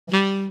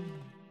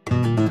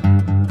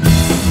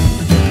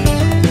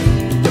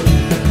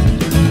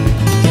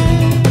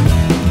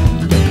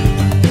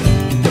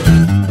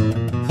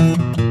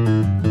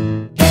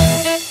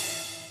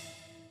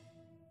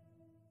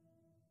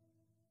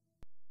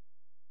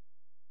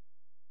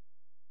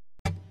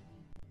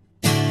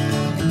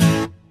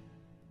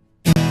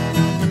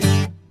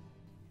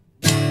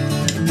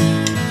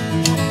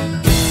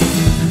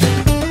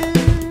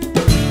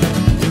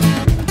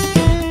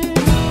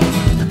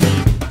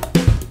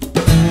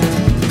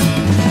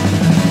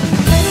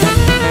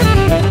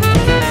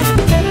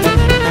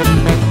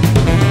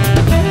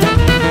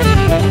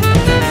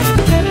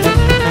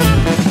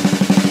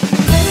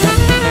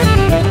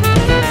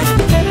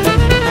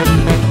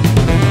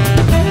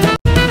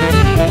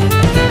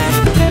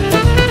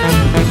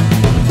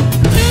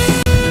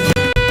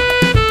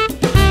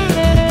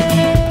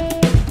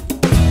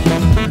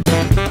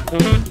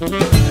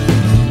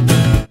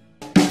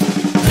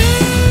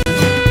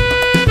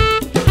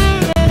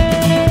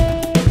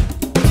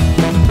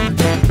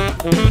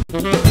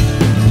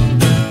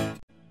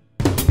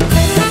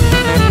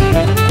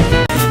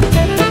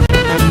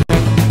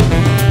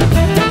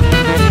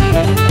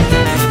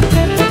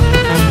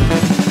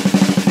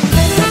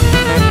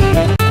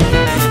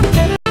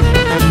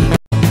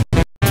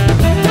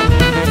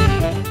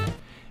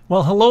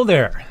Well, hello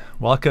there.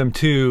 Welcome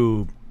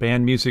to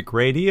Band Music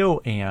Radio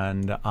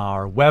and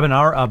our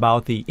webinar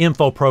about the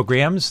info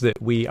programs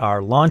that we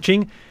are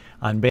launching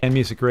on Band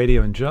Music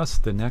Radio in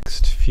just the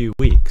next few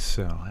weeks.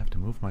 So I have to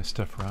move my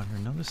stuff around here.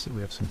 Notice that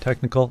we have some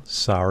technical,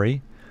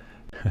 sorry.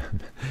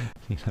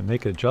 Need to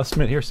make an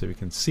adjustment here so we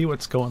can see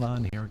what's going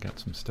on here. We've got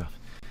some stuff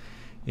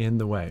in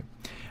the way.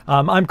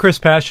 I'm Chris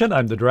Passion.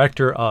 I'm the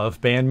director of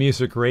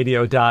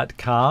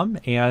BandMusicRadio.com,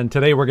 and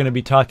today we're going to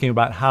be talking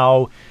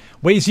about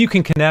ways you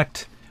can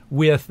connect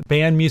with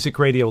Band Music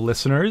Radio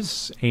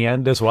listeners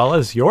and as well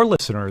as your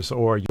listeners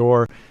or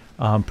your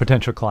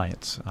potential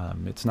clients.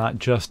 It's not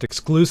just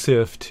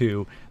exclusive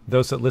to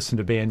those that listen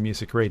to Band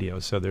Music Radio,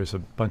 so there's a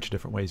bunch of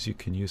different ways you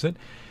can use it.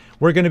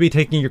 We're going to be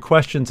taking your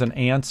questions and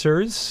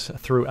answers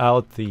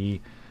throughout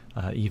the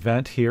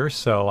event here,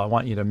 so I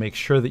want you to make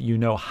sure that you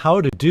know how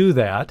to do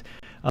that.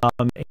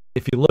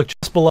 If you look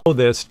just below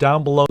this,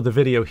 down below the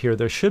video here,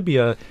 there should be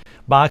a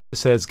box that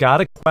says,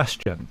 "Got a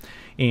question?"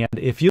 And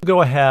if you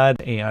go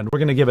ahead, and we're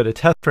going to give it a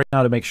test right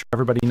now to make sure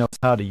everybody knows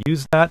how to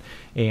use that.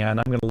 And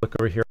I'm going to look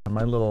over here on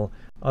my little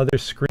other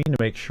screen to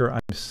make sure I'm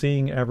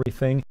seeing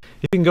everything.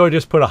 You can go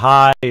just put a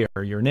hi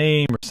or your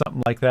name or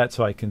something like that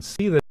so I can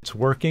see that it's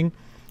working.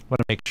 I want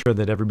to make sure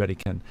that everybody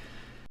can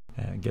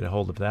get a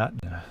hold of that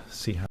and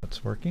see how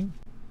it's working,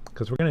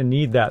 because we're going to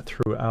need that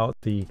throughout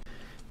the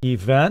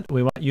event.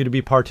 We want you to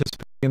be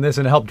participating in this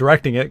and help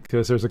directing it,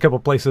 because there's a couple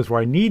places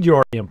where I need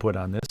your input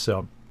on this.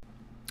 So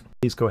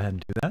please go ahead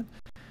and do that.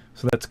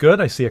 So that's good.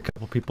 I see a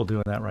couple people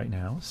doing that right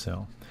now.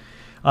 So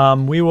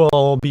we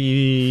will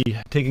be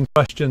taking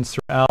questions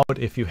throughout.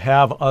 If you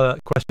have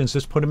questions,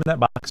 just put them in that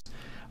box.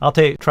 I'll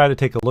try to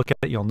take a look at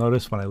it. You'll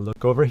notice when I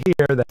look over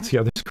here, that's the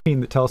other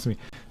screen that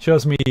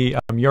shows me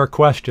your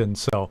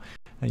questions. So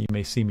you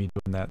may see me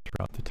doing that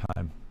throughout the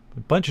time.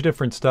 A bunch of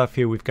different stuff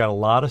here. We've got a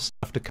lot of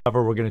stuff to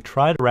cover. We're going to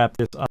try to wrap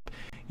this up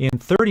in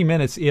 30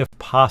 minutes if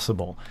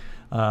possible,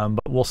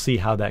 but we'll see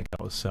how that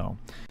goes. So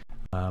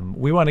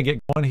we want to get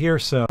going here,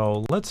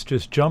 so let's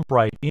just jump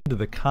right into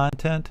the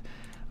content.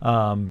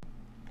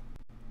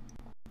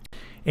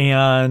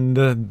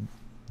 And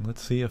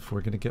let's see if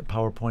we're going to get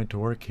PowerPoint to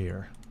work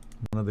here.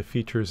 One of the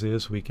features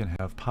is we can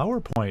have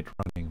PowerPoint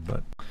running,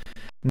 but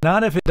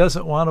not if it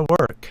doesn't want to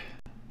work.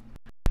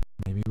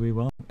 Maybe we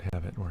won't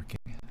have it working.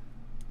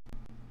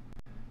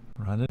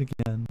 Run it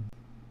again.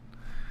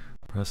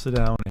 Press the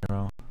down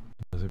arrow.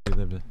 If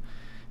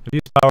you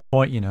use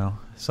PowerPoint, you know,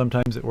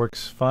 sometimes it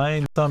works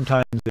fine,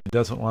 sometimes it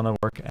doesn't want to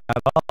work at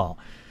all.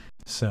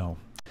 So,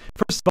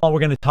 first of all, we're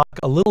going to talk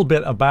a little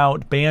bit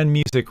about Band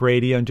Music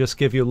Radio and just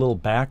give you a little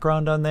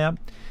background on that.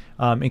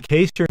 In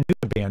case you're new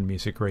to Band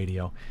Music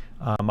Radio,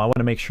 I want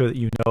to make sure that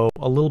you know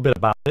a little bit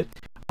about it.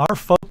 Our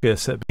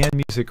focus at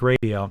Band Music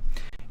Radio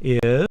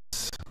is,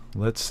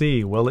 let's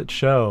see, will it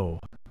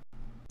show?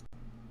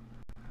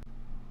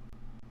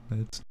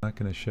 It's not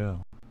going to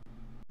show.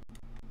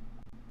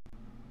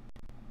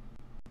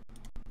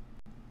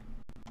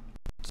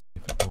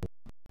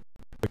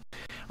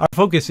 Our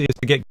focus is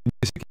to get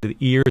music into the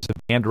ears of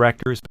band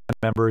directors, band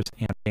members,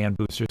 and band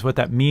boosters. What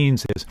that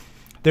means is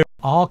there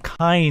are all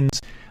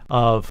kinds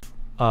of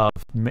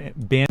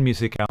band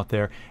music out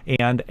there,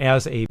 and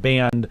as a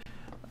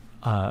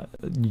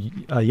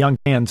young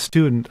band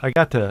student, I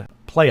got to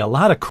play a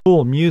lot of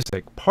cool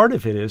music. Part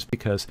of it is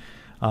because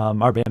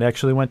our band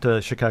actually went to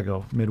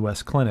Chicago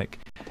Midwest Clinic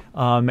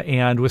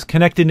and was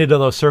connected into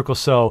those circles.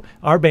 So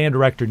our band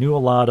director knew a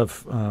lot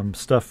of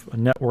stuff,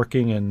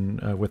 networking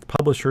and with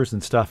publishers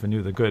and stuff, and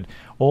knew the good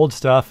old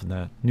stuff and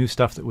the new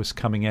stuff that was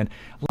coming in.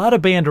 A lot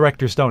of band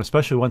directors don't,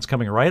 especially ones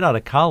coming right out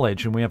of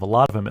college, and we have a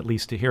lot of them, at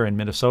least here in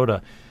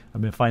Minnesota. I've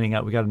been finding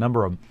out we got a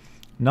number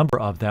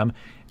of them.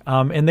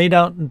 And they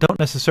don't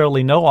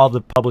necessarily know all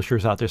the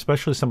publishers out there,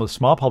 especially some of the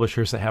small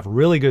publishers that have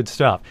really good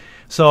stuff.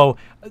 So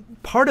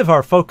part of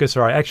our focus,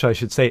 or actually I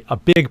should say a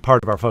big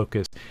part of our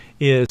focus,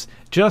 is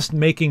just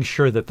making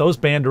sure that those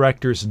band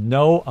directors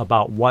know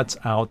about what's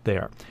out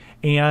there.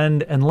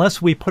 And unless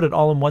we put it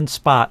all in one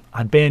spot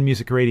on Band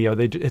Music Radio,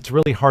 it's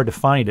really hard to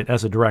find it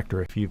as a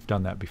director if you've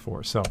done that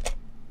before. So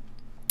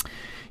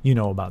you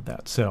know about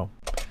that. So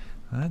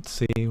let's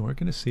see. We're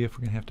going to see if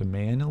we're going to have to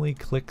manually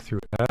click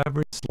through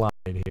every slide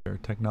here.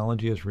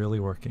 Technology is really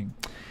working.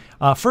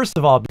 First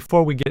of all,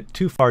 before we get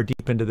too far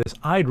deep into this,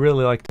 I'd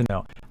really like to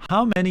know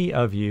how many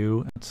of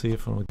you, let's see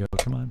if it'll go,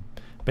 come on,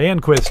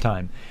 band quiz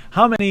time.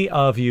 How many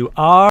of you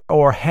are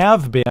or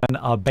have been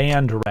a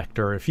band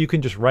director? If you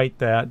can just write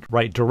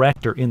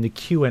director in the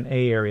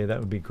Q&A area, that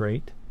would be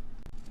great.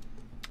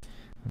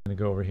 I'm going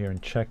to go over here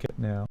and check it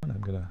now, and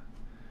I'm going to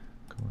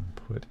go and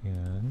put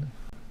in.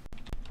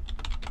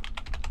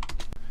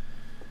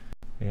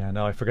 And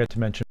now I forgot to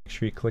mention, make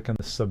sure you click on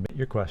the submit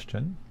your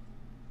question.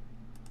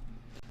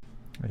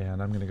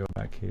 And I'm going to go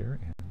back here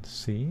and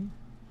see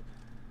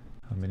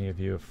how many of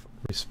you have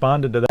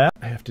responded to that.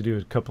 I have to do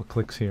a couple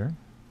clicks here.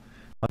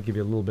 I'll give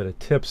you a little bit of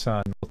tips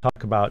on, we'll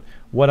talk about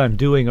what I'm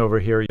doing over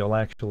here. You'll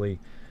actually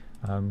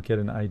get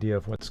an idea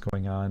of what's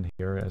going on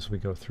here as we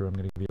go through. I'm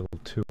going to give you a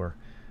little tour.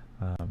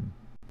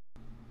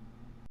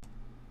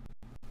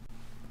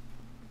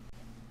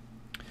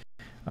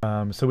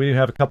 So we do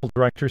have a couple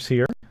directors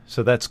here,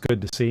 so that's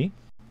good to see.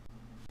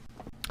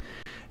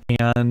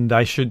 And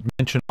I should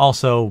mention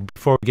also,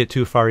 before we get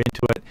too far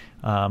into it,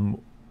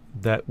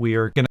 that we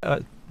are going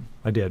to,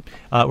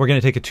 we're going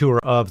to take a tour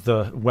of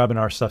the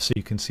webinar stuff so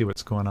you can see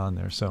what's going on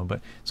there. So, but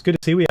it's good to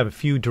see we have a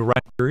few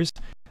directors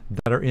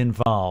that are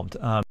involved.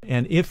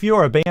 And if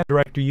you're a band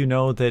director, you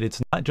know that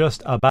it's not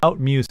just about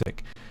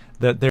music,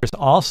 that there's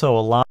also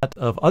a lot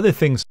of other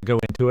things that go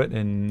into it.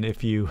 And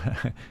if you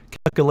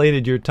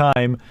calculated your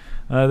time,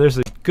 there's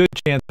a good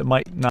chance it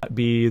might not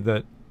be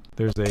that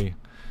there's a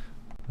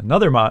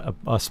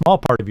small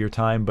part of your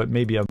time, but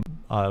maybe a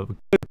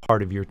good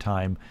part of your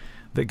time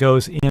that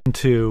goes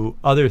into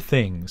other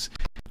things.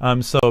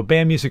 So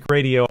Band Music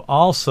Radio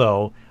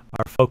also,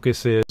 our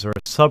focus is, or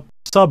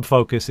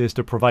sub-focus is,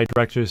 to provide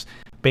directors,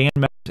 band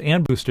members,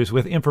 and boosters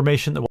with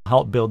information that will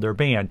help build their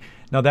band.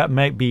 Now that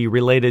might be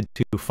related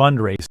to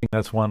fundraising.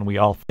 That's one we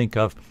all think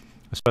of,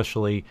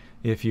 especially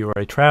if you are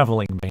a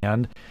traveling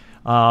band.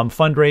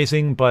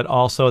 Fundraising, but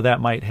also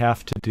that might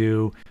have to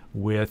do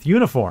with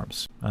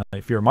uniforms.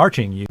 If you're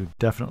marching, you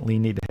definitely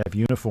need to have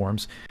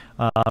uniforms.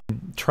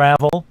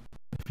 Travel,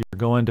 if you're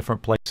going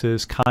different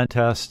places,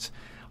 contests,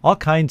 all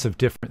kinds of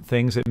different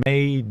things. It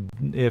may,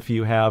 if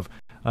you have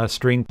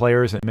string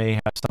players, it may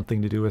have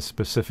something to do with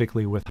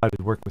specifically with how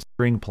to work with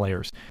string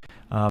players.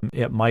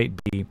 It might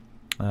be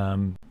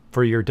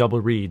for your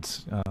double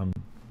reeds,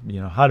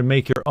 how to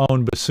make your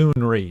own bassoon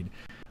reed.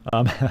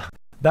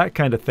 That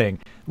kind of thing.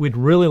 We'd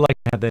really like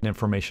to have that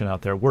information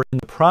out there. We're in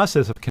the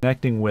process of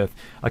connecting with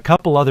a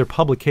couple other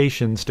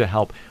publications to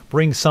help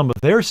bring some of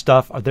their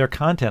stuff, or their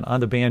content,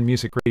 onto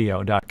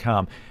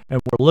BandMusicRadio.com.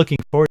 And we're looking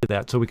forward to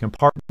that, so we can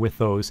partner with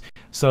those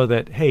so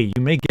that, hey,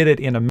 you may get it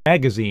in a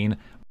magazine,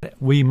 but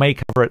we may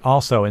cover it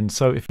also. And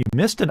so if you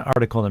missed an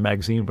article in a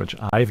magazine, which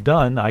I've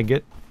done, I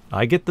get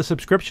the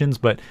subscriptions,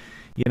 but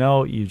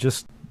you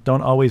just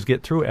don't always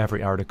get through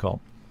every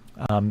article.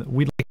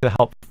 We'd like to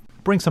help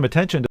bring some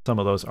attention to some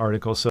of those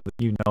articles so that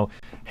you know,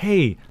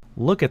 hey,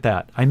 look at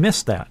that, I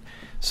missed that.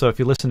 So if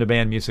you listen to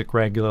Band Music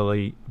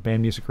regularly,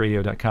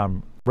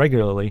 BandMusicRadio.com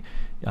regularly,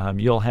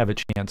 you'll have a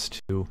chance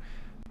to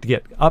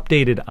get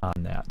updated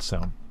on that.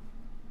 So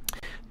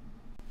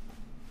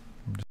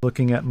I'm just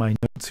looking at my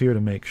notes here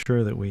to make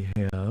sure that we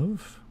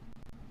have.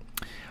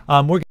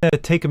 We're going to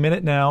take a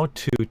minute now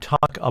to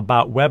talk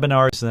about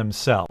webinars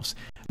themselves.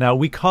 Now,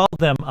 we call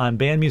them on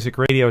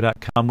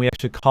BandMusicRadio.com. We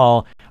actually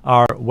call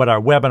our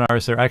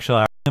webinars, they're actually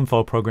our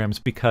info programs,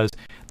 because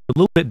they're a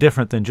little bit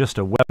different than just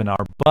a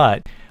webinar.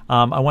 But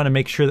I want to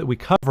make sure that we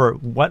cover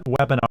what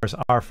webinars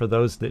are for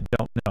those that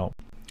don't know.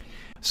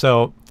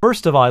 So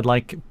first of all, I'd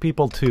like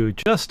people to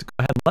just go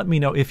ahead and let me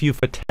know if you've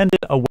attended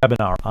a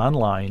webinar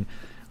online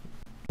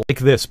like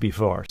this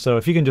before. So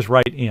if you can just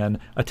write in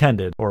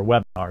attended or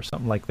webinar,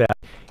 something like that,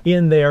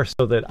 in there,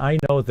 so that I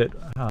know that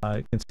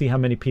I can see how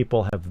many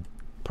people have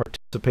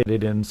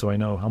participated in, so I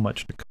know how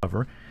much to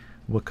cover.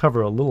 We'll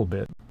cover a little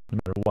bit no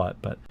matter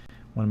what, but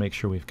I want to make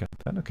sure we've got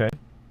that. Okay.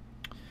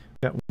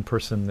 Got one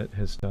person that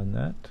has done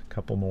that, a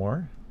couple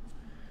more.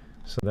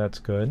 So that's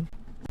good.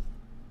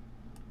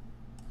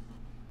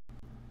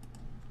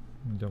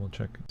 Let me double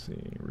check and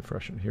see,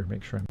 refresh it here,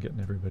 make sure I'm getting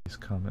everybody's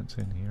comments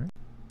in here.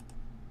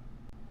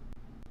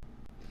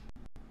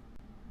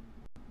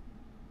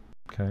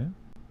 Okay.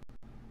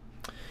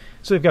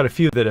 So we've got a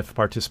few that have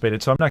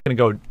participated, so I'm not going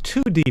to go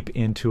too deep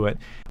into it,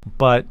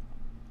 but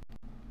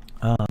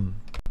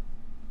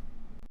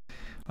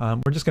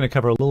we're just going to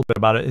cover a little bit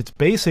about it. It's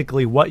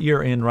basically what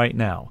you're in right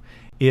now.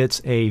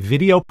 It's a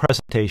video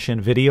presentation,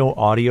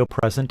 video-audio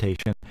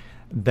presentation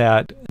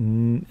that,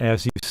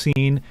 as you've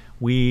seen,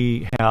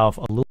 we have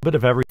a little bit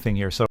of everything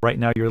here. So right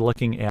now you're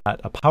looking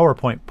at a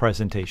PowerPoint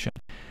presentation.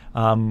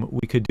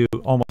 We could do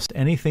almost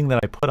anything that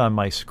I put on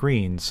my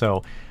screen.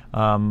 So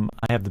I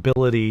have the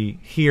ability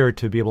here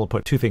to be able to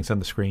put two things on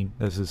the screen.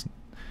 This is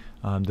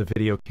the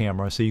video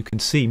camera, so you can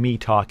see me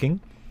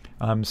talking.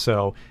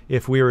 So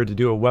if we were to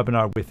do a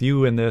webinar with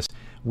you in this,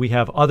 we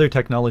have other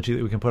technology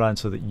that we can put on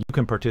so that you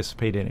can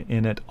participate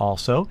in it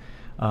also.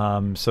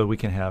 So we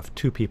can have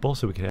two people,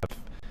 so we can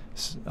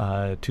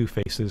have two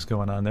faces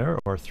going on there,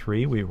 or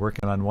three. We're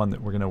working on one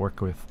that we're going to work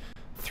with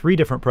 3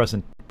 different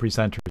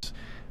presenters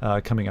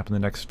coming up in the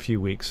next few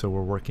weeks, so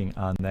we're working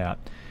on that.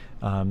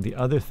 The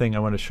other thing I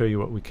want to show you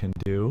what we can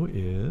do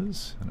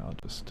is, and I'll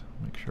just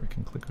make sure I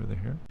can click over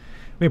here.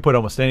 We can put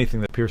almost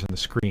anything that appears on the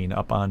screen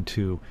up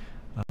onto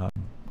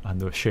on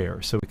the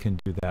share, so we can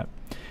do that.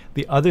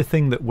 The other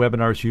thing that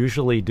webinars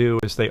usually do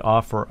is they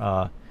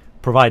offer,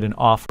 provide an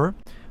offer,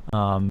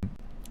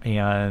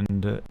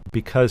 and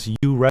because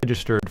you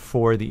registered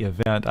for the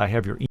event, I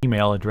have your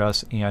email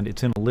address and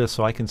it's in a list,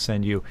 so I can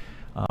send you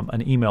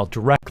an email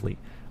directly,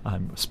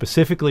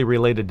 specifically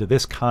related to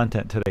this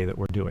content today that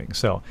we're doing.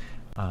 So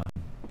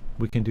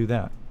we can do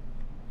that.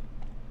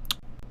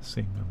 Let's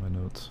see my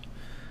notes.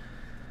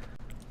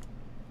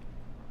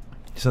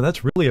 So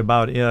that's really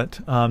about it.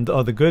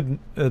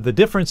 The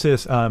difference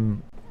is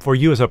for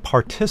you as a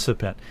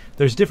participant,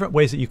 there's different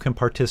ways that you can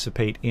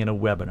participate in a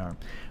webinar.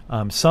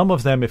 Some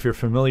of them, if you're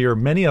familiar,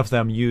 many of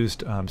them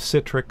used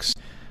Citrix.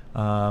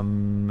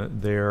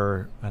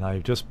 There, and I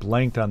just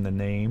blanked on the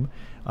name,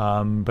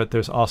 but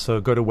there's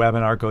also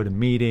GoToWebinar,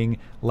 GoToMeeting.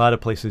 A lot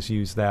of places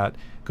use that.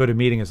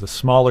 GoToMeeting is a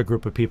smaller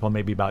group of people,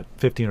 maybe about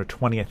 15 or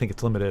 20. I think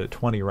it's limited at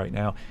 20 right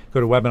now.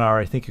 GoToWebinar,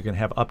 I think you can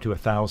have up to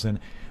 1,000.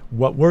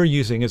 What we're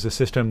using is a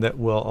system that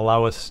will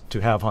allow us to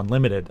have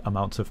unlimited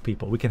amounts of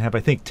people. We can have, I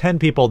think, 10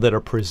 people that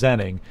are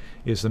presenting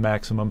is the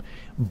maximum,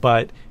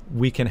 but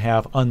we can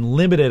have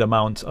unlimited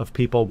amounts of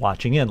people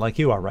watching in like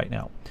you are right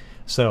now.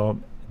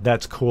 So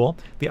that's cool.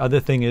 The other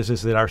thing is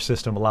that our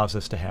system allows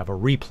us to have a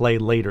replay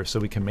later, so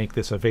we can make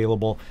this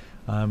available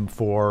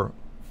for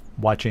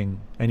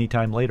watching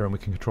anytime later, and we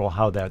can control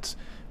how that's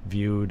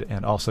viewed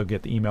and also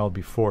get the email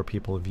before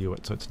people view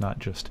it. So it's not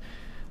just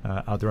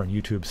out there on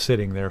YouTube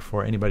sitting there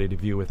for anybody to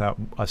view without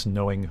us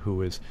knowing who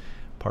has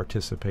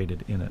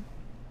participated in it.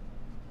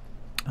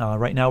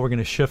 Right now we're going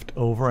to shift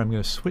over. I'm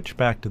going to switch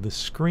back to the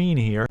screen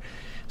here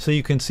so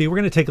you can see we're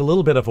going to take a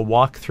little bit of a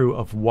walkthrough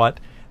of what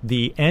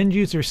the end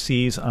user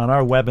sees on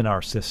our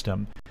webinar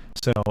system.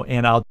 So,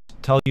 and I'll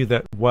tell you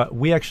that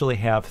we actually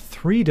have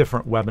 3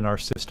 different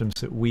webinar systems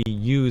that we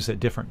use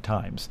at different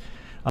times.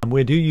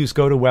 We do use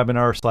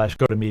GoToWebinar /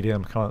 GoToMeeting.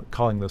 I'm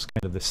calling those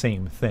kind of the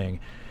same thing.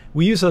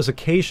 We use those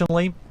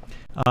occasionally.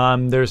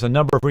 There's a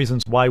number of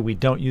reasons why we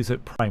don't use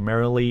it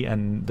primarily,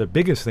 and the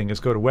biggest thing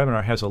is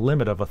GoToWebinar has a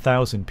limit of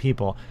 1,000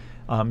 people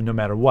no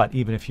matter what,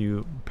 even if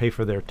you pay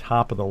for their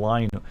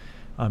top-of-the-line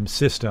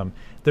system.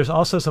 There's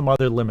also some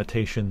other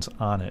limitations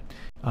on it.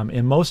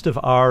 In most of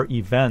our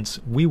events,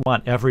 we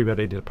want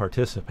everybody to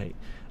participate.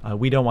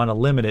 We don't want to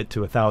limit it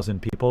to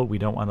 1,000 people. We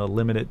don't want to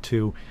limit it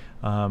to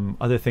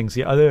other things.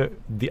 The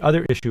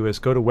other issue is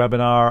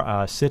GoToWebinar,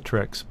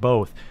 Citrix,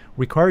 both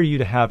require you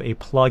to have a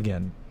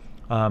plugin,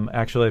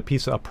 actually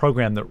a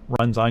program that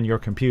runs on your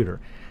computer.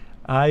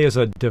 I, as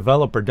a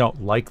developer,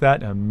 don't like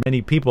that, and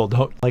many people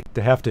don't like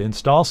to have to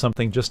install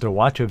something just to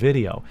watch a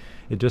video.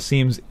 It just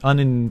seems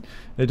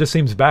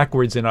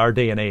backwards in our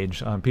day and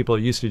age. People are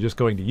used to just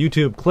going to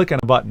YouTube, click on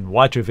a button,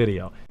 watch a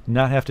video,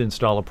 not have to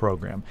install a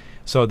program.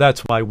 So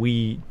that's why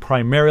we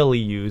primarily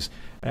use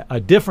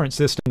a different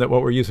system than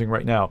what we're using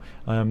right now.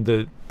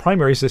 The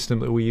primary system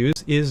that we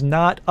use is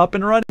not up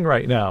and running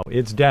right now.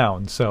 It's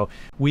down. So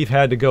we've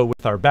had to go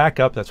with our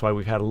backup. That's why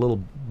we've had a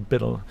little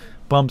bit of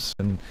bumps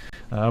and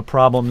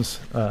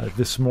problems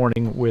this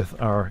morning with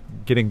our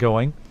getting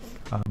going.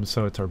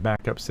 So it's our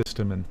backup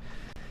system, and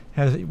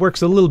it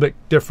works a little bit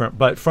different,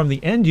 but from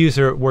the end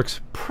user it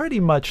works pretty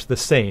much the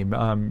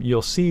same.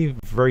 You'll see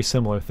very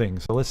similar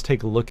things. So let's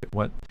take a look at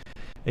what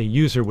a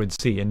user would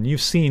see, and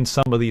you've seen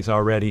some of these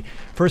already.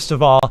 First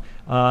of all,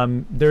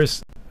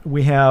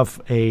 we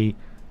have an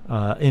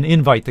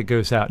invite that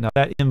goes out. Now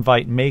that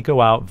invite may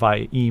go out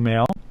via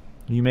email.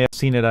 You may have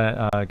seen it,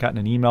 gotten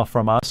an email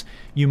from us.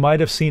 You might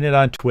have seen it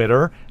on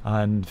Twitter,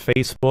 on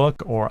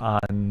Facebook, or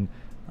on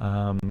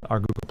our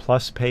Google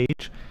Plus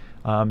page.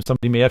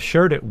 Somebody may have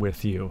shared it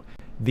with you.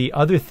 The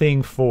other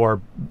thing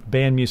for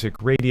Band Music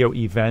Radio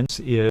events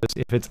is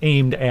if it's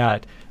aimed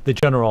at the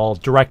general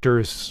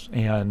directors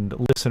and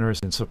listeners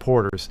and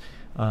supporters,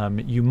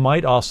 you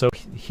might also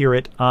hear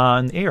it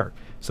on air.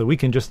 So we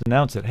can just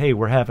announce it. Hey,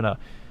 we're having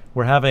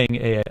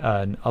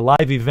a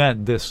live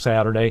event this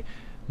Saturday.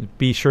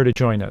 Be sure to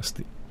join us.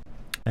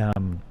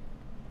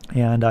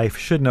 And I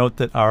should note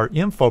that our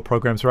info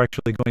programs are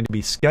actually going to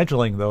be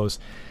scheduling those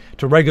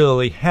to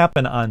regularly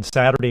happen on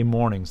Saturday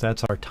mornings.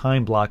 That's our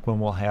time block when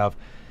we'll have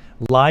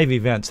live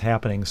events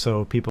happening,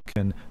 so people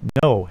can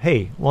know,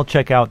 hey, we'll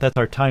check out, that's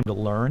our time to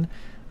learn,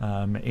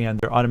 and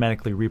they're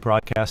automatically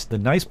rebroadcast. The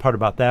nice part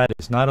about that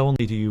is not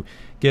only do you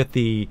get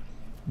the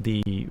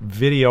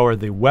video or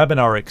the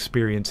webinar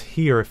experience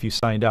here if you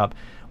signed up,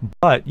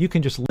 but you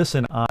can just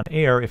listen on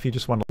air if you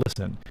just want to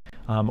listen,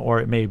 or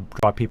it may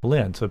draw people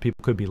in. So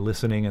people could be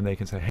listening and they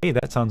can say, hey,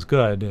 that sounds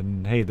good,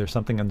 and hey, there's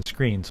something on the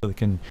screen, so they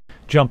can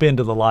jump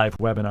into the live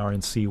webinar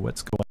and see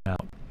what's going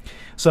out.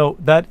 So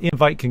that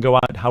invite can go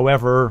out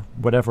however,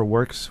 whatever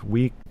works.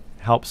 We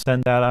help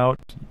send that out.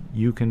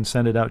 You can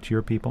send it out to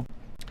your people.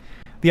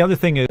 The other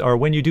thing is, or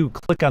when you do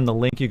click on the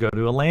link, you go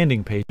to a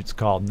landing page, it's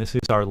called, and this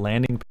is our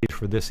landing page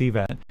for this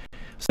event.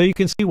 So you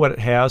can see what it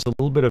has, a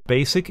little bit of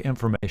basic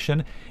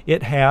information. It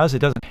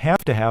doesn't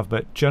have to have,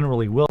 but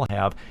generally will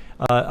have,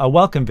 a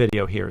welcome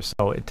video here.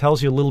 So it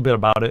tells you a little bit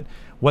about it,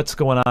 what's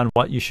going on,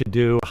 what you should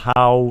do,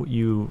 how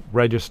you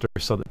register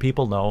so that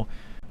people know,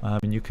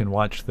 and you can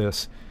watch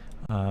this.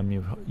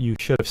 You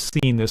should have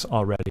seen this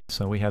already.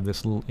 So we have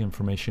this little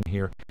information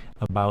here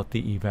about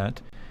the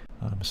event,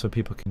 so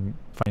people can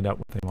find out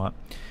what they want.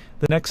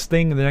 The next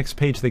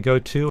page they go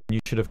to, and you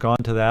should have gone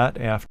to that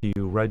after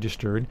you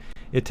registered,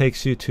 it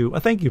takes you to a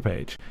thank you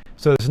page.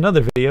 So there's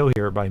another video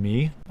here by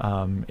me,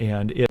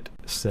 and it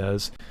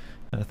says,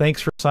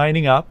 thanks for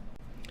signing up.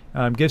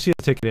 Gives you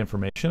the ticket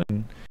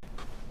information,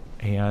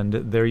 and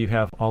there you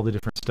have all the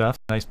different stuff.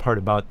 The nice part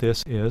about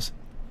this is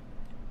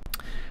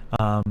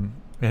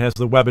it has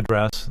the web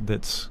address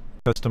that's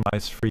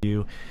customized for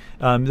you.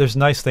 There's a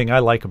nice thing I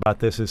like about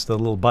this is the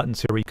little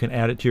buttons here where you can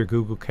add it to your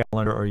Google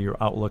Calendar or your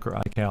Outlook or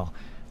iCal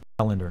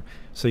calendar.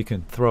 So you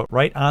can throw it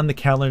right on the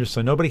calendar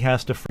so nobody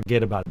has to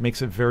forget about it.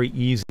 Makes it very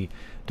easy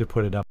to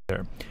put it up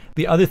there.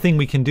 The other thing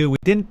we can do, we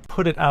didn't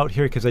put it out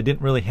here because I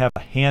didn't really have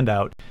a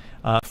handout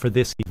for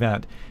this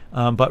event.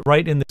 But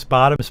right in this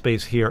bottom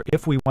space here,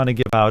 if we want to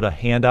give out a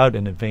handout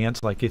in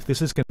advance, like if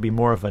this is going to be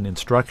more of an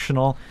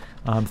instructional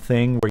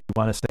thing where you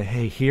want to say,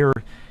 hey,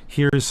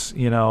 here's,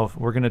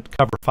 we're going to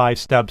cover 5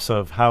 steps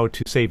of how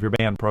to save your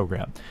band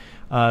program.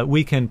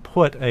 We can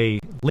put a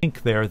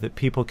link there that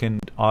people can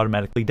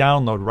automatically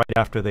download right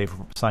after they've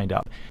signed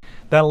up.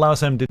 That allows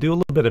them to do a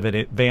little bit of an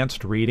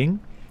advanced reading,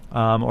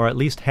 or at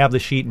least have the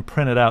sheet and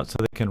print it out so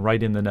they can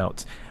write in the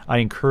notes. I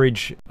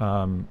encourage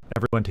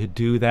everyone to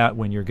do that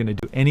when you're going to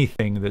do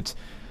anything that's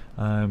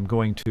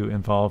going to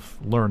involve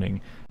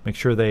learning. Make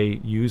sure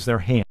they use their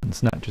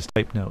hands, not just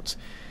type notes.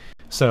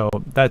 So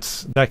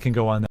that can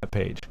go on that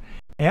page.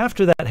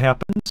 After that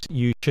happens,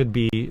 you should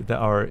be,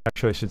 or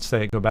actually I should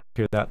say, go back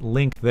here, that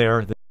link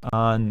there that's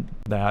on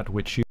that,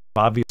 which you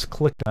obviously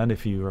clicked on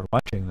if you are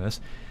watching this,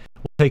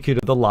 will take you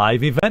to the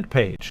live event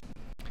page.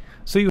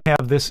 So you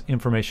have this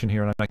information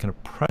here, and I'm not going to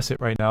press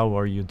it right now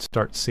or you'd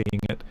start seeing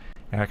it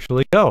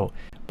actually go.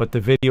 But the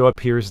video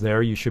appears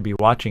there. You should be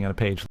watching on a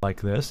page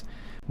like this.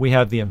 We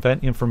have the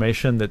event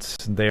information that's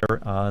there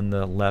on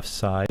the left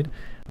side.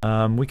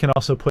 We can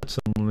also put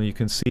you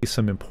can see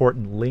some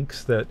important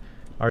links that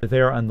are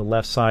there on the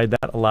left side.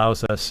 That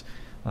allows us,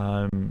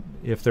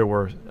 if there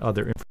were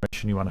other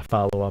information you want to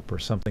follow up or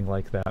something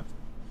like that,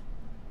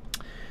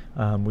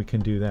 we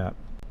can do that.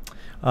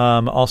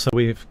 Also,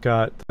 we've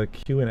got the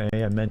Q&A.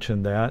 I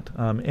mentioned that.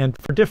 And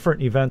for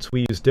different events,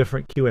 we use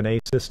different Q&A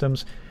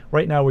systems.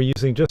 Right now, we're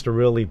using just a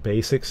really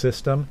basic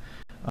system.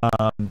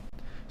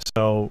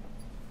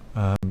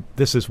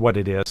 This is what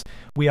it is.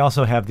 We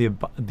also have the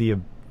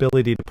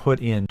ability to put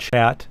in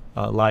chat,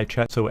 live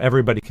chat, so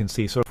everybody can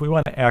see. So if we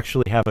want to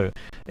actually have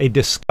a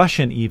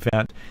discussion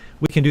event,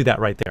 we can do that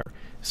right there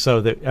so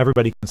that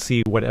everybody can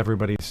see what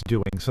everybody's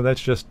doing. So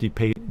that's just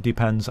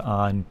depends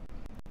on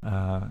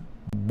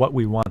what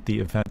we want the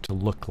event to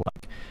look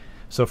like.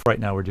 So for right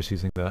now, we're just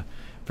using the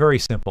very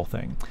simple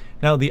thing.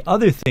 Now, the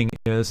other thing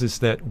is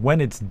that when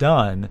it's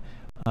done,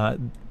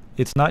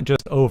 it's not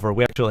just over.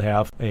 We actually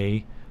have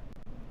a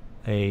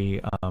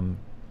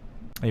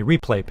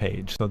replay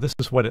page. So this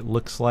is what it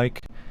looks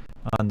like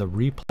on the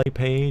replay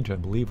page. I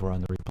believe we're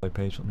on the replay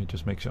page. Let me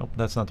just make sure. Oh,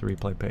 that's not the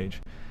replay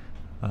page.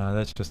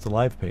 That's just the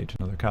live page,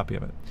 another copy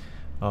of it.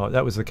 Oh,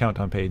 that was the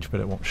countdown page, but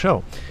it won't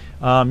show.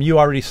 You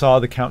already saw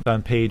the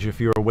countdown page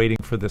if you were waiting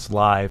for this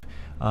live.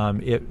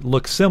 It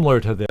looks similar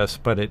to this,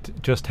 but it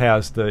just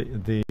has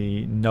the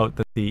note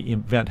that the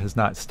event has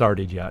not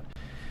started yet.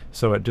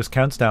 So it just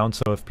counts down.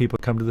 So if people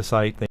come to the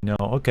site, they know,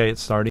 okay,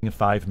 it's starting in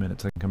 5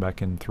 minutes. I can come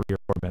back in 3 or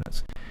 4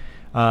 minutes.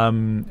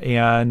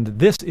 And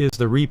this is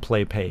the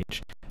replay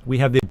page. We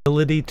have the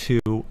ability to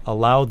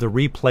allow the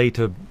replay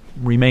to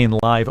remain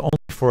live only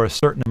for a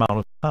certain amount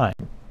of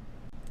time,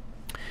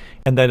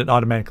 and then it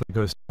automatically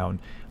goes down.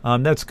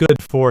 That's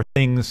good for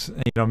things,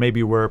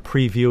 maybe we're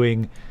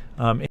previewing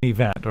an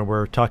event, or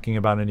we're talking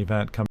about an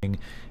event coming,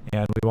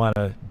 and we want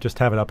to just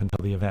have it up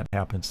until the event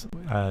happens.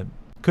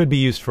 Could be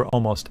used for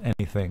almost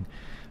anything.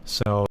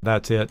 So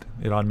that's it.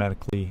 It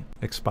automatically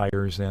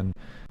expires and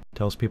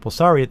tells people,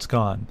 sorry, it's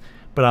gone.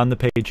 But on the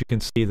page, you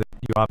can see that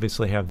you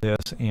obviously have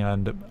this,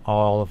 and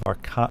all of our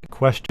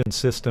question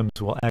systems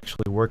will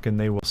actually work, and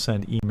they will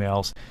send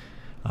emails.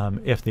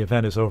 If the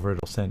event is over,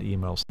 it'll send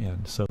emails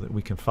in so that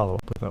we can follow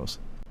up with those.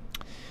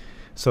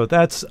 So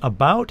that's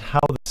about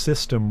how the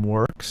system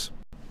works.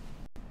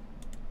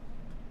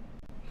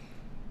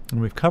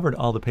 And we've covered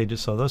all the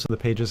pages, so those are the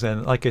pages.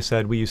 And like I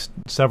said, we use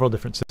several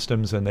different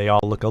systems, and they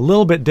all look a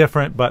little bit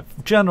different, but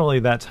generally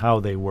that's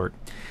how they work.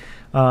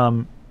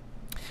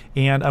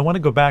 And I want to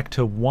go back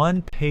to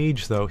one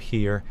page, though,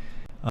 here,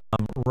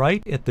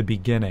 right at the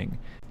beginning,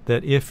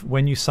 that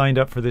when you signed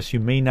up for this, you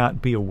may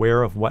not be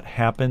aware of what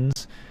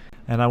happens,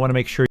 and I want to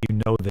make sure you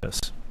know this.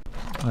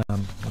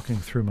 Looking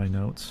through my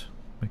notes,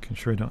 making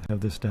sure I don't have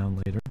this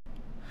down later.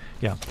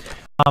 Yeah.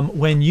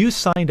 When you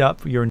signed up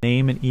for your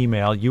name and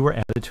email, you were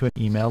added to an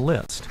email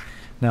list.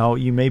 Now,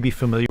 you may be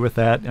familiar with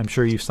that. I'm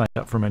sure you've signed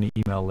up for many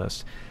email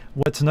lists.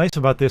 What's nice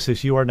about this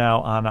is you are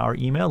now on our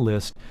email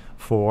list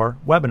for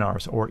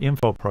webinars or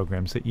info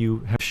programs that you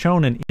have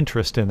shown an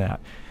interest in that.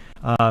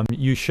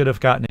 You should have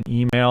gotten an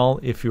email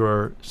if you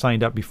were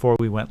signed up before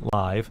we went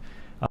live.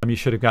 You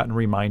should have gotten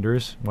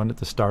reminders, one at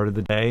the start of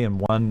the day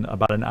and one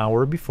about an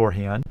hour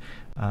beforehand,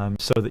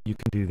 so that you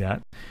can do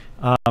that,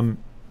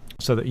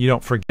 so that you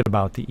don't forget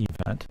about the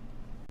event.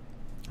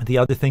 The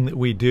other thing that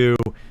we do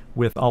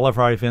with all of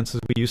our events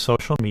is we use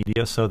social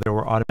media, so there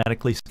were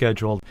automatically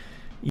scheduled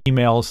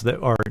emails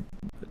that are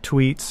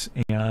tweets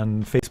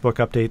and Facebook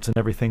updates and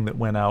everything that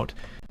went out,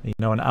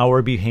 an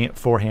hour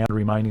beforehand,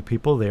 reminding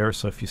people there.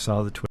 So if you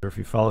saw the Twitter, if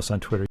you follow us on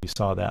Twitter, you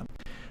saw that.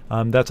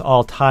 That's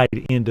all tied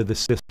into the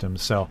system.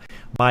 So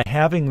by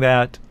having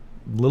that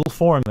little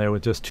form there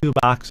with just 2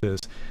 boxes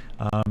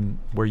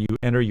where you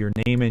enter your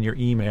name and your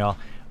email.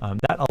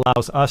 That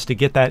allows us to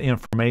get that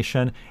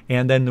information,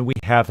 and then we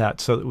have that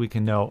so that we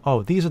can know,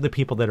 oh, these are the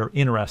people that are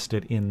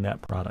interested in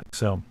that product.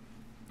 So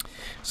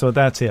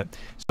that's it.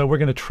 So we're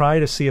going to try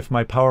to see if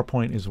my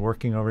PowerPoint is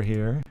working over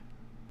here.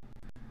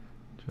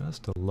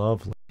 Just a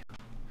lovely,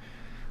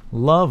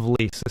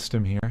 lovely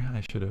system here.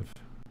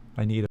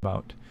 I need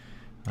about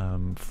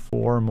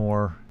 4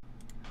 more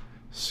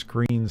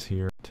screens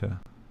here to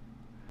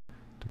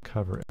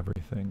cover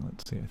everything.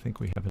 Let's see. I think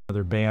we have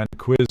another band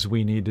quiz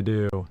we need to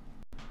do.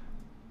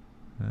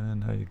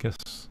 And I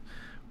guess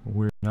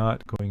we're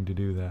not going to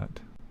do that.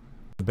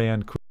 The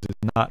band quiz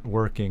is not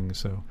working,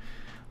 so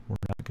we're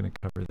not going to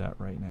cover that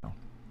right now.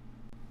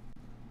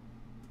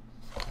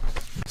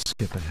 Let's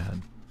skip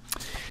ahead.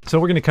 So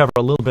we're going to cover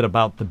a little bit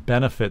about the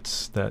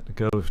benefits that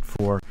go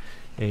for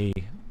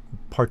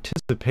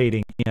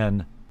participating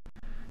in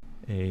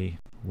a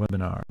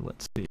webinar.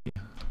 Let's see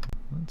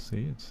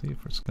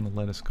if it's going to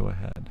let us go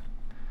ahead.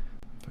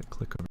 If I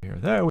click over here,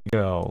 there we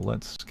go.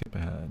 Let's skip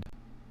ahead.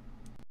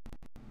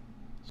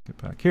 Let's get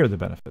back. Here are the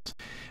benefits.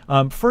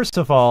 First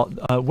of all,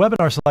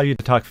 webinars allow you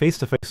to talk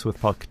face-to-face with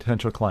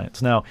potential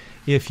clients. Now,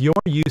 if you're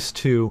used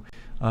to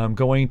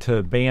going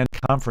to band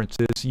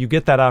conferences, you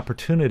get that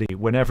opportunity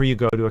whenever you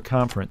go to a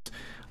conference.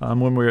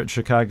 When we were at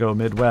Chicago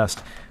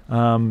Midwest,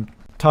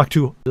 talk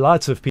to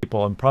lots of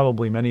people, and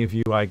probably many of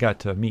you I got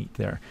to meet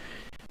there.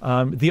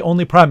 The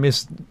only problem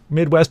is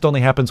Midwest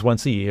only happens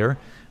once a year.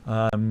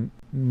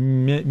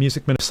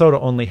 Music Minnesota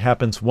only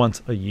happens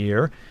once a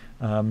year.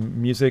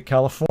 Music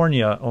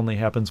California only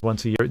happens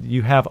once a year.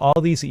 You have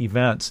all these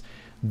events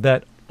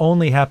that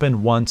only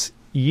happen once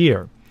a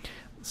year.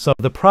 So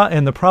the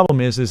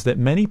problem is that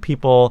many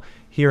people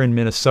here in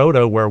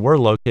Minnesota, where we're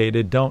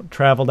located, don't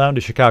travel down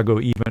to Chicago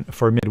even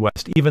for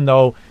Midwest, even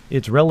though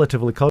it's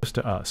relatively close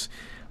to us.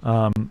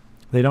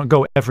 They don't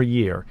go every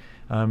year.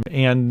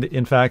 And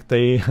in fact,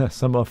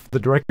 some of the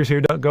directors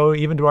here don't go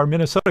even to our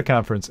Minnesota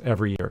conference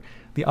every year.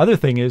 The other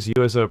thing is,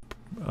 you as a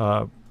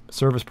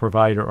service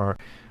provider or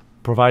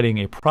providing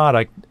a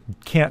product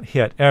can't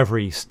hit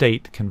every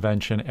state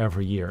convention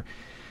every year.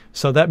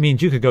 So that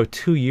means you could go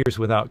 2 years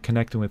without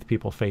connecting with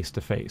people face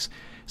to face.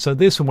 So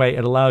this way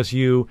it allows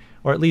you,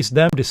 or at least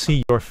them, to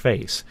see your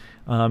face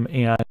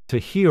and to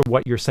hear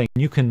what you're saying.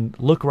 You can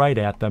look right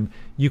at them,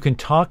 you can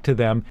talk to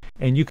them,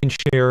 and you can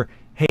share,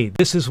 hey,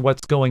 this is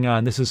what's going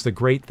on. This is the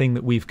great thing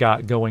that we've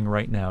got going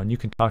right now. And you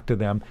can talk to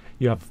them.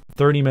 You have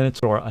 30 minutes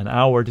or an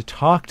hour to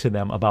talk to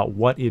them about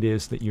what it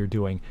is that you're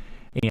doing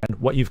and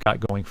what you've got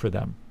going for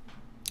them.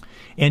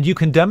 And you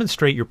can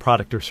demonstrate your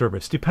product or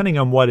service depending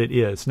on what it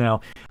is. Now,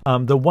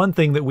 the one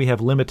thing that we have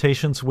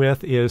limitations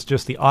with is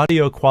just the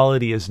audio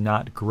quality is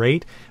not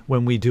great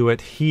when we do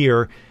it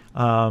here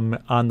on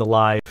the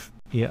live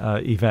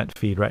event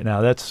feed right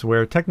now. That's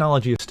where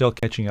technology is still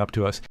catching up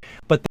to us.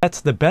 But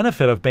that's the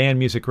benefit of Band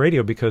Music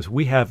Radio, because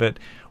we have it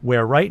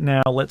where right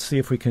now, let's see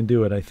if we can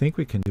do it. I think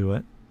we can do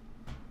it.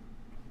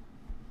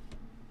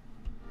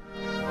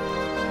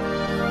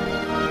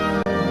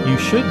 You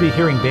should be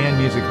hearing Band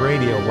Music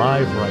Radio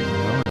live right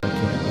now. I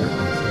can't hear it.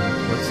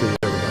 Let's see.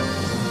 There we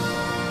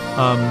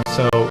go.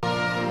 So,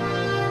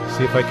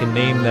 see if I can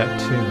name that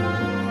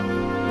tune.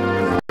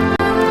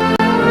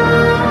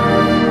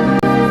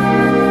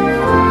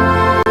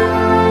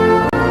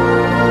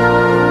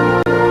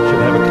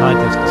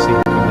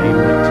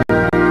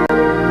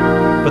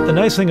 The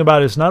nice thing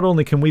about it is not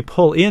only can we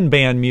pull in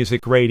Band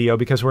Music Radio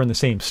because we're in the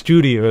same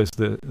studio as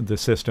the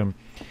system,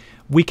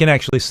 we can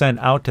actually send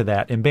out to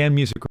that. And Band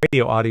Music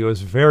Radio audio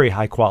is very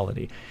high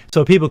quality.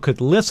 So people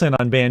could listen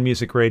on Band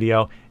Music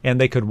Radio and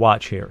they could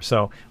watch here.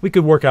 So we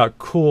could work out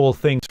cool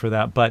things for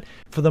that. But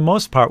for the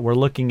most part, we're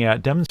looking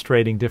at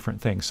demonstrating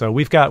different things. So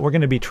we're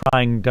going to be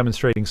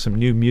demonstrating some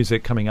new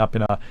music coming up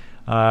in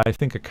I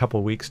think a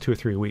couple weeks, 2 or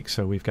 3 weeks.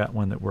 So we've got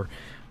one that we're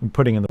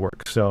putting in the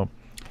works. So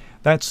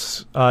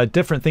that's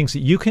different things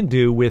that you can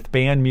do with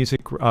Band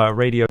Music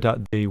Radio,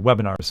 the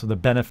webinars, so the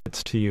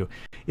benefits to you.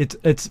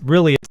 It's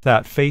really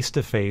that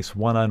face-to-face,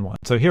 one-on-one.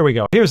 So here we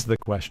go. Here's the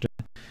question.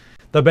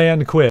 The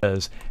band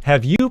quiz.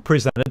 Have you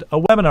presented a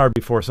webinar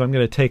before? So I'm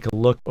going to take a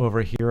look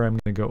over here. I'm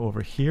going to go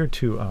over here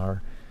to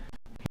our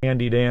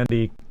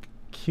handy-dandy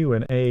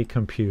Q&A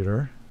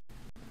computer.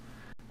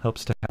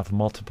 Helps to have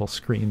multiple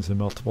screens and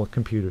multiple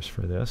computers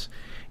for this.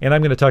 And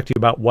I'm going to talk to you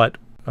about what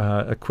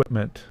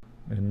equipment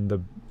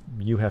and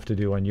you have to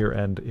do on your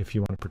end if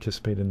you want to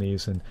participate in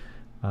these and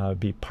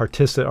be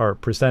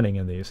presenting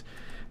in these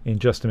in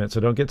just a minute.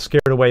 So don't get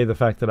scared away the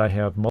fact that I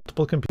have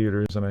multiple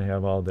computers and I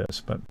have all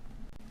this. But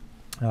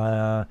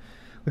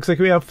looks like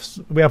we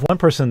have one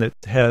person that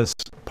has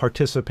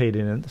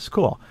participated in it. It's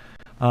cool.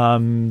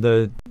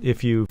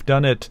 If you've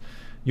done it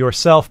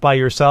by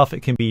yourself,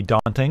 it can be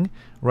daunting.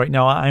 Right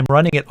now, I'm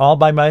running it all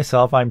by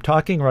myself. I'm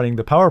running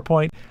the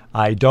PowerPoint.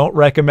 I don't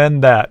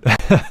recommend that.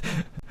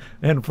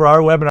 And for our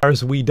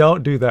webinars, we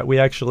don't do that. We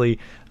actually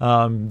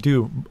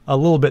do a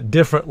little bit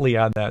differently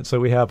on that. So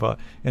we have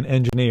an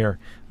engineer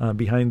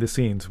behind the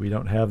scenes. We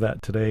don't have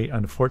that today,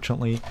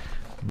 unfortunately.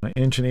 My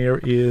engineer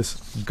is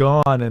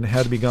gone and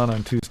had to be gone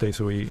on Tuesday,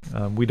 so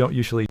we don't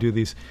usually do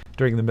these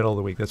during the middle of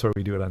the week. That's why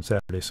we do it on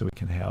Saturday, so we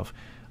can have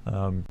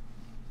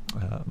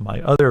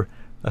my other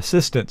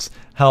assistants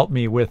help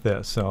me with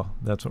this. So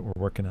that's what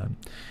we're working on.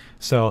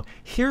 So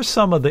here's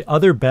some of the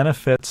other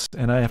benefits,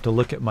 and I have to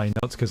look at my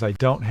notes because I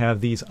don't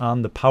have these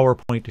on the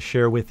PowerPoint to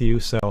share with you.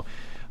 So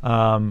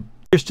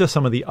here's just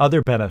some of the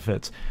other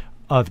benefits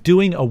of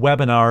doing a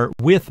webinar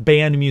with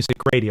Band Music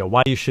Radio.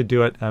 Why you should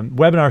do it.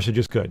 Webinars are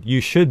just good. You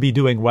should be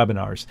doing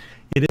webinars.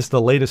 It is the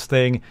latest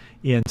thing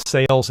in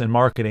sales and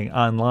marketing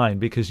online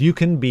because you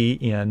can be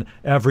in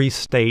every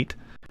state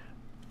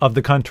of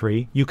the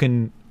country. You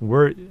can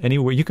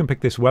anywhere. You can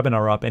pick this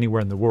webinar up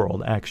anywhere in the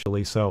world,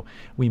 actually. So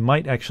we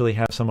might actually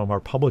have some of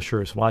our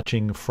publishers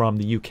watching from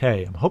the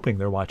UK. I'm hoping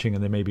they're watching,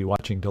 and they may be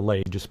watching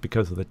delayed just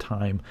because of the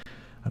time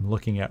I'm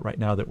looking at right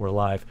now that we're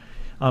live.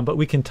 But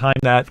we can time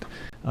that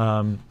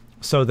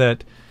so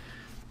that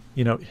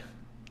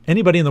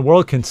anybody in the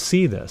world can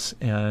see this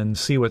and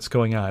see what's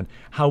going on.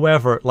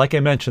 However, like I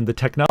mentioned, the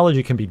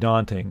technology can be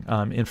daunting.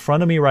 In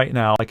front of me right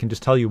now, I can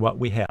just tell you what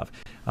we have.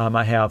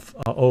 I have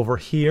over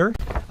here,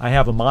 I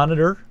have a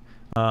monitor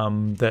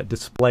that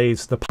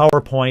displays the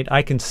PowerPoint.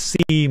 I can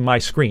see my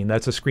screen.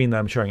 That's a screen that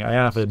I'm showing. I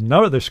have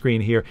another screen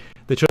here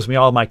that shows me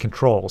all my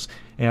controls,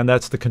 and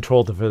that's the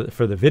control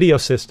for the video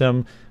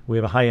system. We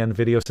have a high-end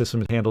video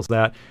system that handles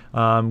that.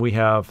 We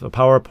have a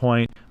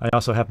PowerPoint. I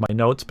also have my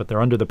notes, but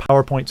they're under the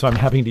PowerPoint, so I'm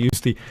having to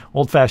use the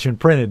old-fashioned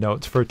printed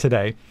notes for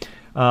today.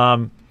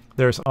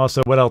 There's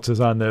also, what else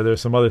is on there?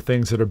 There's some other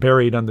things that are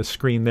buried on the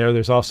screen there.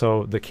 There's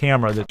also the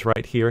camera that's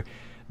right here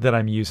that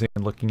I'm using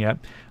and looking at.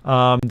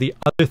 The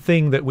other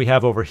thing that we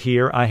have over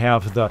here, I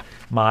have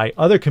my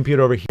other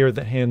computer over here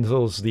that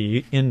handles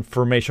the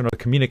information or the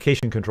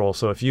communication control.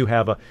 So if you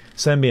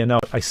send me a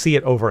note, I see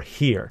it over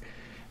here.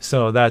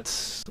 So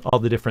that's all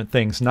the different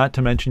things. Not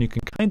to mention, you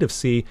can kind of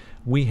see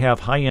we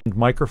have high-end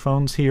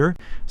microphones here.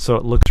 So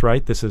it looks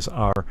right. This is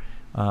our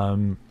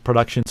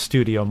production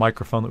studio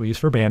microphone that we use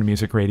for Band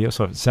Music Radio.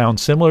 So if it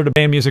sounds similar to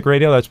Band Music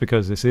Radio, that's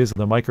because this is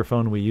the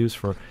microphone we use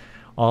for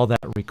all that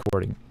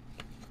recording.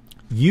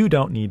 You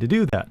don't need to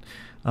do that.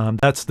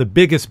 That's the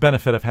biggest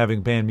benefit of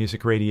having Band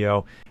Music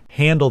Radio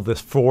handle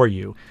this for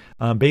you.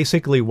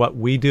 Basically, what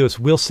we do is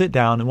we'll sit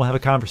down and we'll have a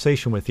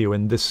conversation with you,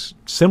 and this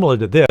similar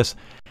to this.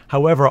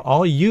 However,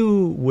 all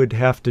you would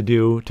have to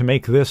do to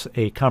make this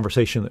a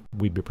conversation that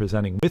we'd be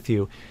presenting with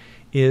you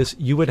is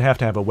you would have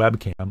to have a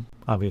webcam,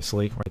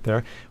 obviously, right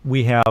there.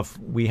 We have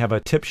a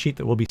tip sheet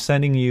that we'll be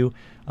sending you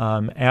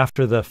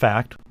after the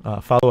fact.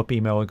 Follow-up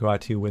email will go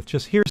out to you with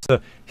just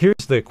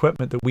here's the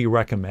equipment that we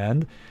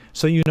recommend,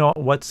 so you know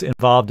what's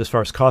involved as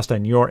far as cost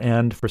on your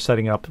end for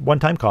setting up,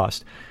 one-time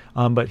cost.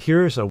 But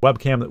here's a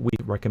webcam that we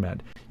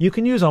recommend. You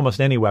can use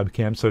almost any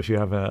webcam. So if you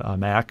have a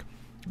Mac,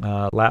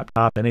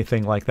 laptop,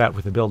 anything like that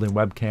with a built-in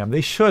webcam,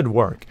 they should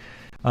work.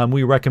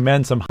 We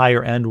recommend some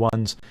higher-end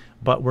ones,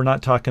 but we're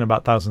not talking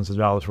about thousands of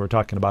dollars. We're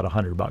talking about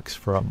 $100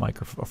 for a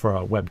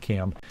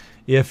webcam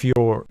if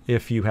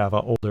you have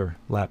an older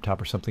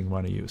laptop or something you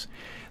want to use.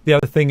 The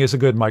other thing is a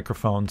good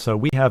microphone. So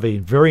we have a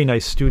very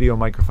nice studio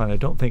microphone. I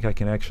don't think I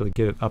can actually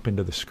get it up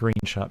into the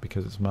screenshot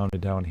because it's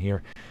mounted down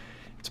here.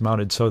 It's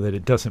mounted so that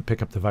it doesn't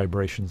pick up the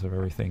vibrations of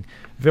everything.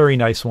 Very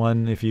nice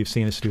one. If you've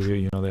seen a studio,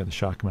 you know they have the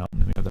shock mount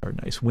and we have our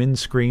nice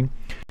windscreen.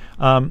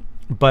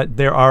 But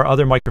there are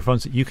other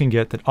microphones that you can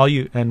get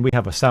and we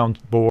have a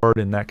soundboard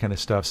and that kind of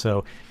stuff.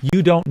 So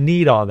you don't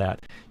need all that.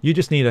 You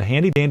just need a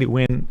handy dandy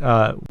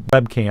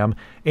webcam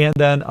and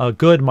then a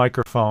good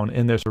microphone.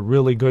 And there's a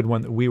really good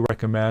one that we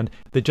recommend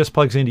that just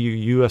plugs into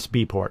your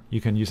USB port. You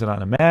can use it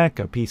on a Mac,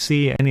 a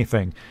PC,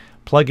 anything.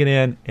 Plug it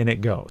in and it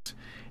goes.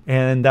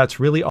 And that's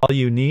really all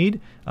you need.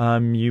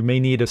 You may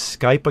need a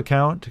Skype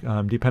account.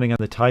 Depending on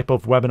the type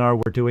of webinar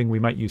we're doing, we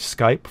might use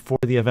Skype for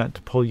the event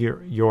to pull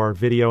your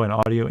video and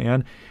audio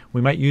in. We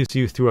might use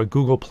you through a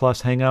Google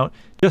Plus Hangout.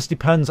 Just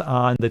depends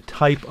on the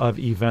type of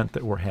event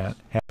that we're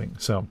having.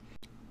 So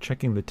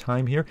checking the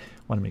time here.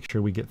 Want to make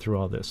sure we get through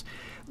all this.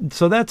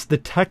 So that's the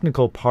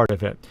technical part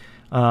of it.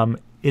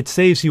 It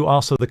saves you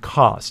also the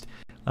cost.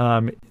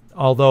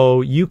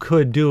 Although you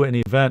could do an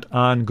event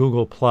on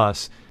Google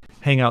Plus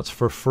Hangouts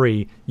for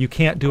free, you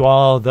can't do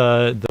all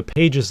the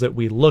pages that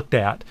we looked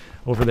at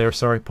over there.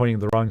 Sorry, pointing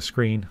to the wrong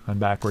screen. I'm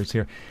backwards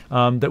here.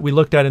 That we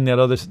looked at in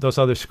those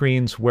other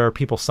screens where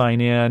people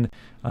sign in,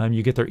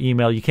 you get their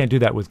email. You can't do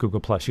that with Google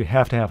Plus. You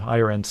have to have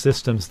higher end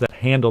systems that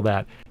handle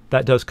that.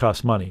 That does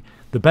cost money.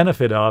 The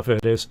benefit of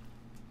it is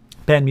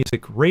Band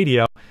Music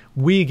Radio.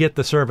 We get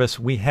the service,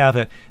 we have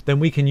it, then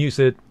we can use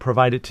it,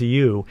 provide it to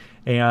you,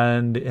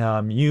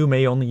 and you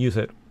may only use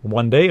it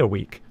one day a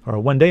week or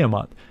one day a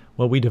month.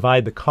 Well, we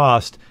divide the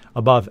cost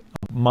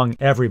among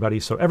everybody,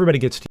 so everybody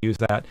gets to use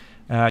that.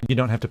 You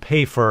don't have to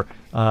pay for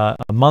a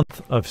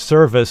month of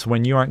service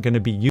when you aren't going to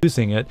be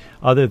using it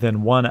other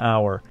than 1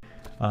 hour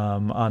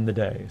on the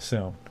day.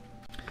 So,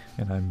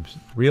 and I'm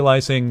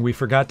realizing we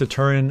forgot to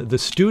turn the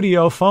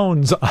studio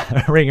phones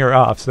ringer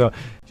off. So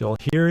you'll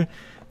hear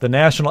the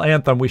national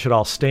anthem. We should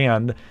all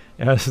stand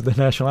as the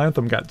national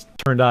anthem got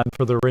turned on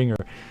for the ringer.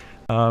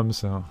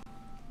 So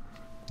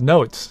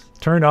notes.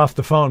 Turn off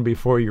the phone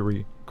before you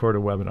record a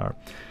webinar.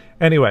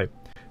 Anyway,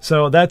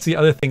 so that's the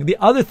other thing. The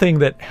other thing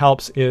that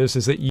helps is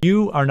that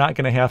you are not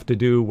going to have to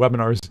do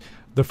webinars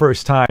the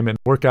first time and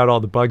work out all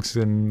the bugs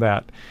in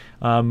that.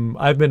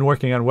 I've been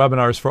working on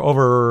webinars for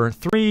over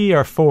 3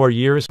 or 4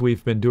 years.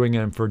 We've been doing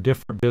them for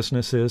different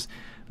businesses.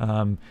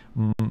 In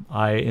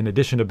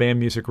addition to Band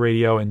Music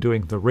Radio and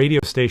doing the radio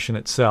station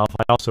itself,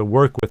 I also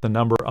work with a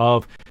number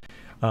of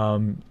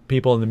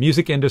people in the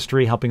music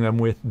industry, helping them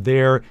with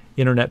their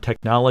internet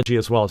technology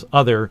as well as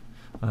other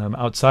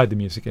outside the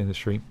music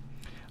industry.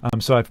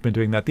 So I've been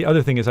doing that. The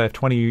other thing is I have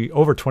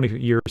over 20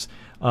 years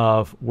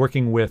of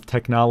working with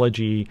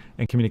technology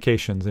and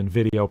communications and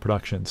video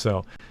production.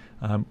 So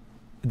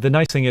the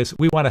nice thing is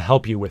we want to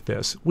help you with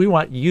this. We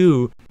want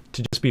you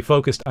to just be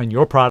focused on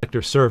your product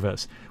or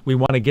service. We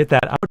want to get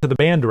that out to the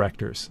band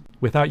directors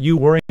without you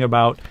worrying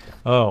about,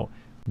 oh,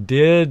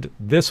 did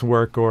this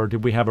work or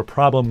did we have a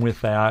problem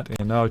with that?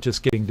 And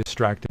just getting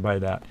distracted by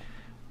that.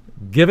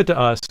 Give it to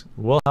us.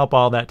 We'll help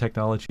all that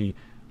technology.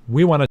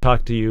 We want to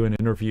talk to you and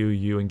interview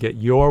you and get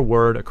your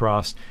word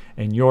across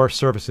and your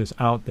services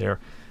out there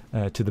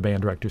to the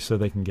band directors so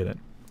they can get it.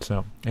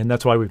 So, and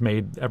that's why we've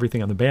made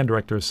everything on the band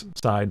directors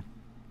side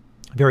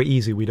very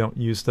easy. We don't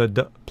use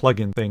the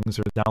plug-in things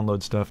or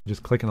download stuff.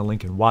 Just click on a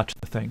link and watch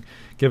the thing.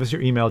 Give us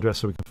your email address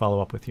so we can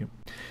follow up with you.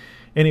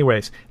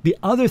 Anyways, the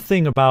other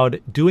thing about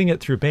doing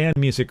it through Band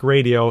Music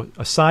Radio,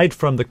 aside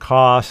from the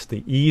cost,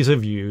 the ease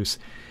of use,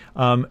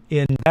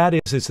 is that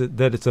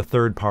it's a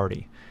third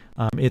party.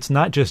 It's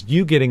not just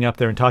you getting up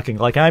there and talking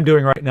like I'm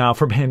doing right now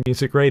for Band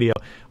Music Radio,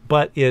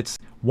 but it's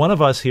one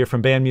of us here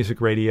from Band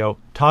Music Radio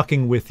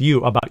talking with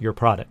you about your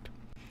product,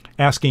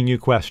 asking you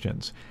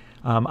questions.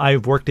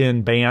 I've worked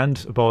in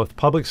band, both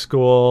public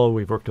school,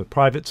 we've worked with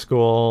private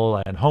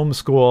school and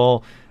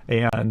homeschool,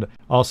 and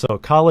also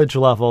college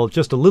level,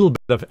 just a little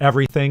bit of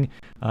everything.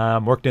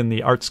 Worked in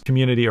the arts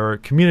community or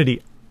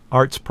community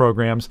arts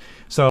programs.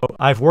 So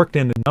I've worked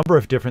in a number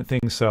of different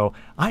things. So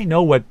I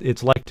know what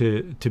it's like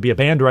to be a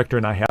band director,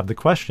 and I have the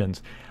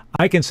questions.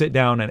 I can sit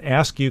down and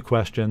ask you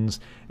questions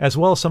as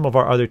well as some of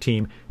our other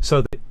team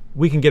so that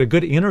we can get a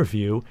good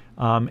interview.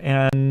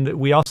 And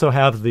we also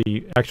have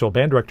the actual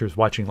band directors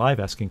watching live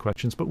asking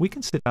questions, but we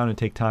can sit down and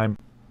take time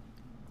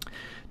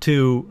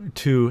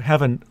to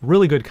have a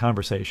really good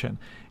conversation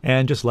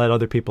and just let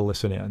other people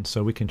listen in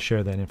so we can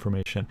share that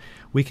information.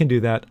 We can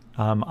do that.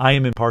 I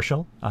am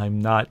impartial.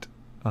 I'm not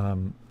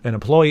an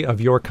employee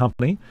of your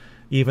company.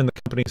 Even the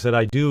companies that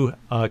I do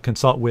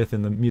consult with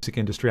in the music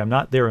industry, I'm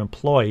not their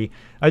employee.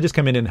 I just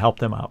come in and help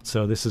them out.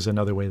 So this is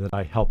another way that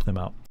I help them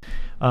out.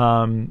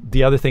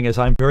 The other thing is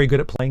I'm very good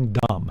at playing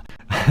dumb.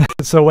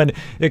 So when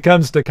it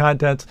comes to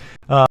content,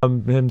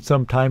 and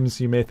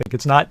sometimes you may think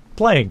it's not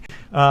playing,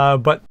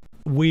 but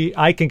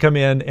I can come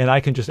in and I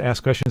can just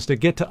ask questions to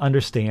get to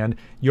understand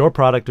your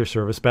product or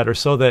service better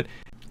so that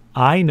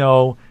I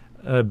know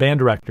band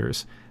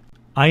directors,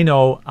 I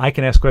know I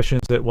can ask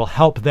questions that will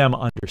help them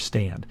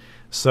understand.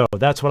 So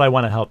that's what I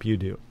want to help you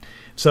do.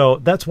 So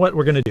that's what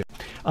we're going to do.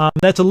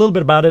 That's a little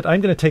bit about it. I'm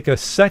going to take a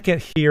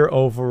second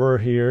over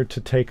here to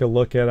take a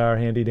look at our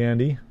handy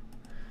dandy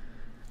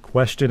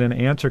question and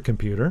answer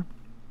computer.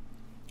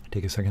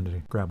 Take a second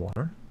to grab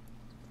water.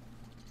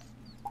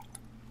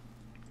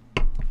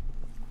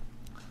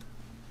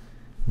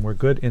 We're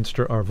good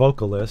our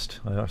vocalist.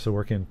 I also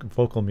work in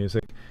vocal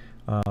music.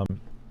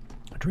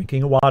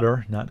 Drinking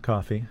water, not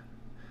coffee.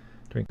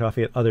 Drink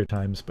coffee at other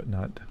times, but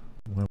not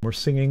when we're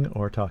singing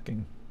or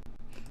talking.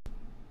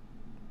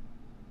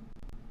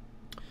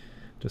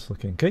 Just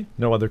looking. Okay,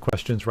 no other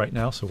questions right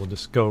now, so we'll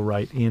just go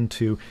right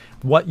into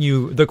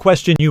the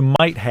question you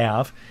might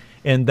have,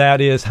 and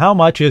that is, how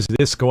much is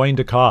this going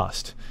to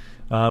cost?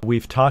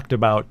 We've talked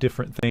about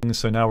different things,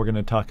 so now we're going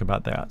to talk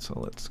about that. So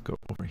let's go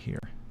over here.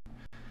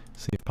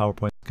 See if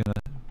PowerPoint's going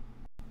to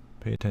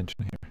pay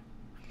attention here.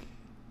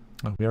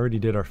 Oh, we already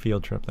did our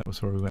field trip. That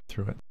was where we went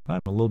through it. I'm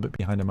a little bit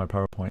behind on my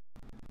PowerPoint.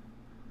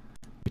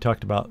 We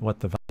talked about what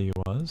the value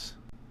was.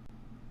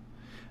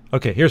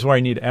 Okay, here's where I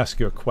need to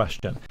ask you a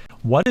question.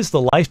 What is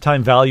the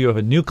lifetime value of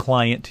a new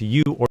client to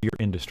you or your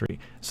industry?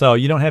 So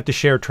you don't have to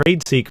share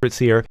trade secrets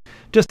here.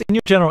 Just in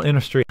your general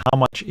industry, how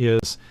much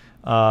is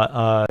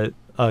a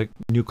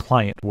new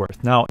client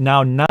worth? Now,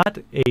 not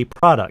a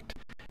product.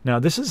 Now,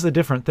 this is the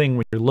different thing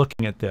when you're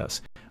looking at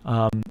this.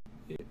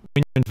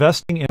 When you're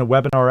investing in a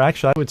webinar, or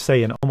actually I would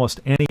say in almost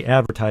any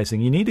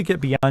advertising, you need to get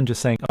beyond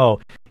just saying,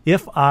 oh,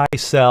 if I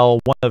sell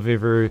if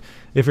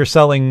you're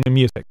selling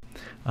music,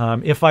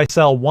 if I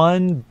sell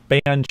one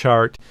band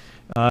chart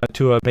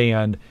to a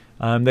band,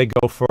 they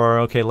go for,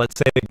 okay, let's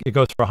say it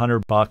goes for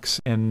 $100,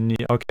 and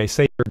okay,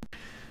 say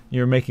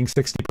you're making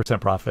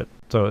 60% profit.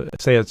 So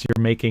say you're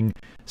making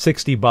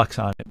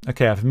 $60 on it.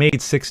 Okay, I've made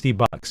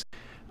 $60.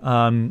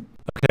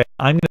 Okay,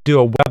 I'm going to do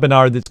a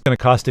webinar that's going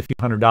to cost a few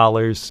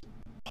 $100.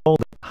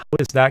 Hold it. How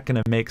is that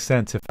going to make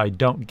sense if I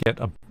don't get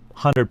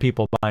 100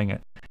 people buying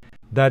it?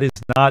 That is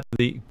not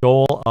the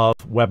goal of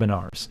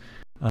webinars,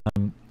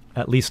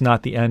 at least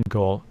not the end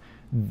goal.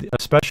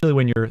 especially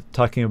when you're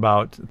talking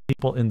about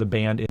people in the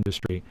band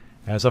industry.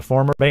 As a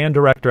former band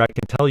director, I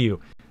can tell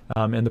you,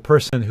 and the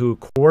person who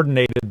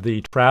coordinated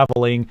the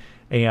traveling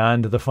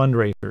and the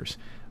fundraisers,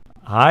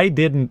 I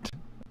didn't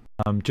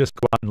just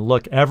go out and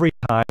look every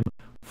time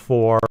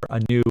for a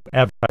new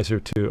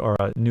advertiser or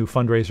a new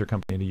fundraiser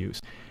company to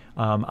use.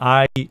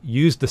 I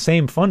used the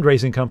same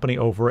fundraising company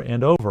over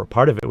and over.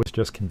 Part of it was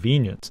just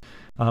convenience.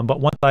 But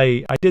once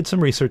I did some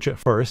research at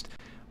first,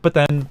 but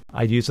then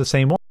I'd use the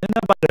same one. And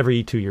about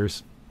every 2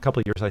 years, a couple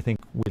of years, I think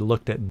we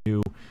looked at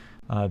new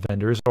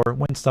vendors or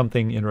when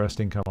something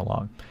interesting come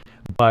along.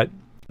 But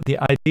the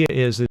idea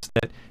is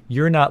that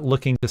you're not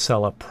looking to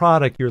sell a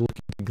product, you're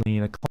looking to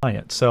glean a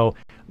client. So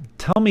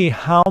tell me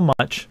how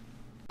much,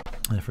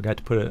 I forgot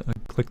to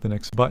click the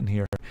next button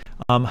here,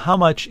 how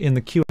much in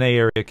the Q&A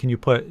area can you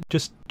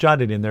just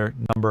jot it in there,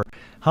 number,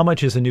 how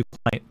much is a new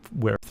client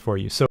worth for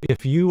you? So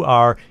if you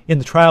are in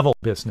the travel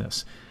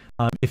business,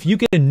 if you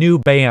get a new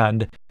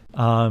band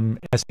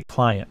as a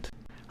client,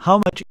 how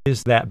much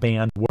is that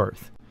band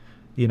worth?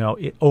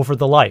 Over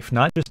the life,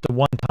 not just a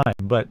one time,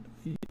 but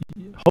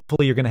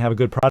hopefully you're going to have a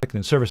good product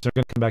and service. They're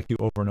going to come back to you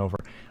over and over.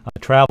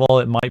 Travel,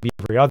 it might be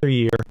every other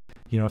year.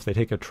 If they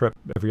take a trip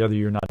every other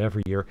year, not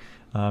every year,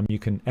 you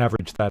can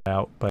average that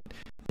out. But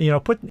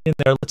put in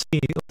there.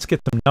 Let's get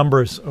some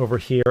numbers over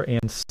here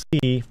and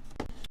see.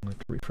 Let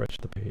me refresh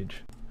the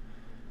page.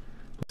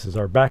 This is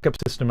our backup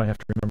system. I have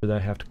to remember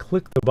that I have to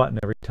click the button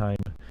every time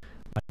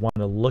I want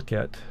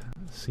to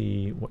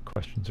see what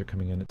questions are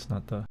coming in. It's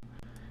not the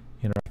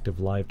interactive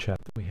live chat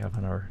that we have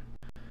on our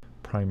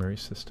primary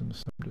system.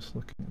 So I'm just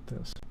looking at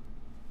this.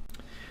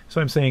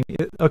 So I'm saying,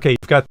 okay,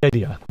 you've got the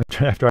idea.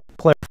 After I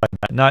clarify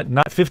that,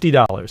 not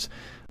 $50.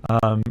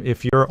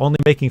 If you're only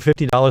making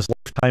 $50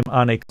 lifetime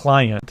on a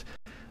client,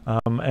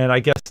 and I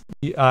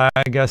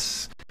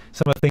guess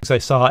some of the things I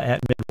saw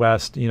at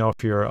Midwest,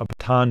 if you're a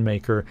baton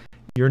maker,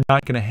 you're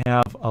not going to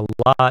have a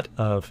lot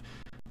of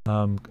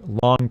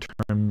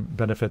long-term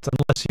benefits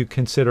unless you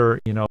consider,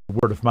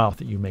 word of mouth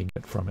that you may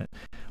get from it.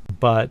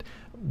 But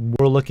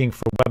we're looking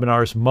for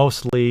webinars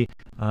mostly.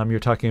 You're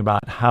talking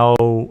about how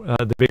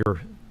the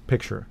bigger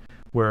picture,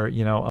 where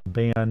a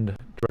band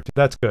director.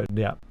 That's good,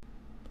 yeah.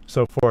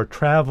 So for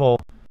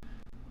travel,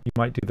 you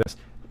might do this.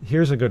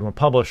 Here's a good one: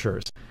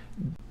 publishers.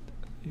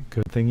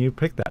 Good thing you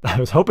picked that. I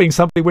was hoping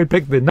somebody would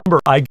pick the number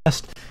I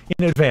guessed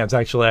in advance.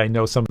 Actually, I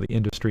know some of the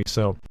industry,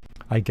 so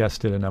I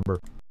guessed it a number.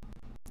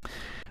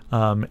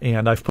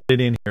 And I've put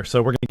it in here,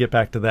 so we're going to get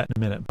back to that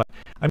in a minute. But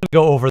I'm going to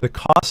go over the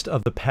cost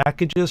of the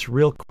packages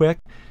real quick,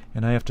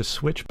 and I have to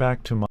switch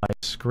back to my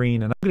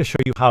screen, and I'm going to show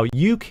you how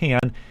you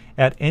can,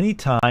 at any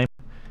time,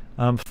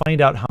 find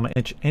out how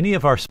much any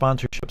of our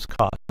sponsorships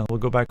cost. And we'll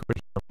go back over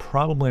here.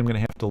 Probably I'm going to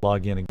have to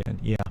log in again.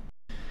 Yeah,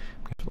 I'm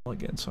going to have to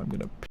log in, so I'm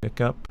going to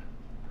pick up.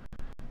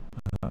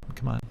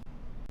 Come on,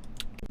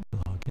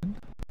 log in.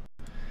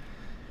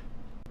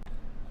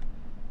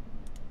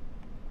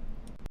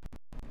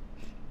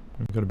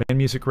 Go to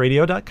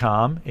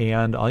BandMusicRadio.com,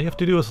 and all you have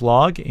to do is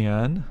log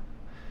in.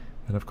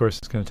 And of course,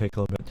 it's going to take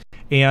a little bit.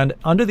 And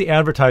under the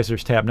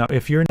Advertisers tab, now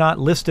if you're not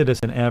listed as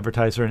an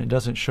advertiser and it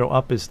doesn't show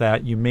up as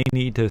that, you may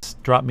need to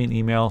drop me an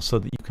email so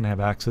that you can have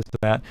access to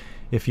that.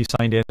 If you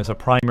signed in as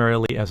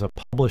primarily as a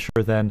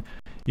publisher, then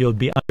you'll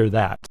be under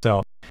that.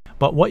 So,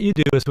 but what you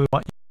do is we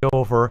want you to go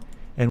over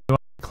and we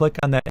want to click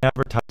on that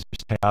Advertisers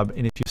tab.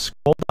 And if you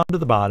scroll down to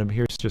the bottom,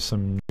 here's just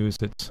some news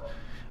that's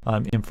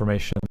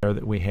information there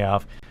that we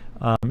have.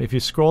 If you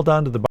scroll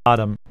down to the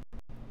bottom,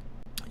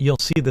 you'll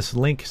see this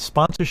link,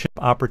 Sponsorship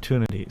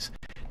Opportunities.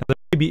 Now, there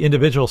may be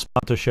individual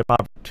sponsorship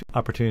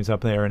opportunities up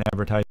there in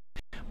advertising,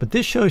 but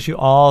this shows you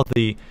all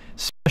the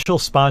special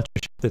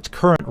sponsorship that's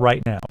current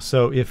right now.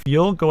 So if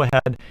you'll go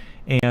ahead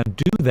and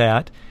do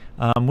that,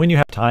 when you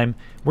have time,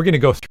 we're going to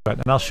go through it,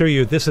 and I'll show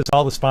you, this is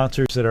all the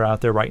sponsors that are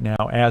out there right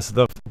now as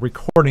the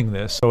recording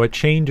this. So it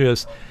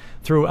changes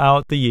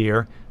throughout the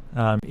year.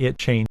 It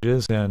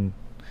changes, and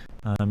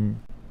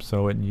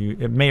so it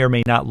may or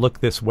may not look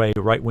this way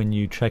right when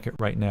you check it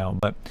right now.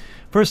 But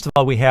first of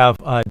all, we have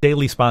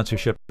daily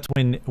sponsorship. That's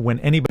when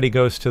anybody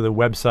goes to the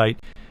website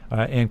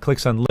and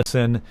clicks on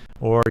listen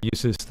or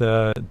uses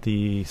the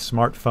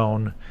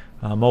smartphone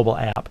mobile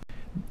app.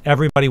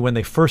 Everybody, when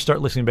they first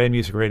start listening to Band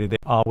Music Radio, they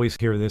always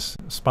hear this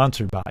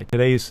sponsored by.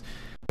 Today's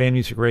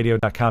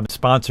BandMusicRadio.com is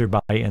sponsored by,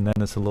 and then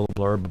it's a little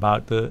blurb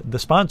about the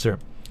sponsor.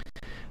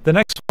 The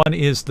next one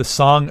is the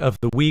Song of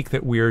the Week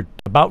that we're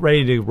about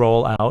ready to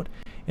roll out.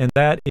 And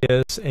that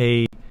is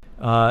a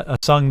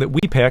song that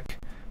we pick,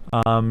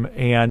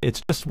 and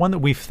it's just one that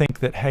we think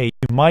that, hey,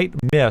 you might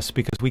miss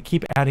because we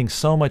keep adding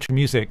so much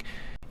music,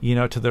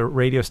 to the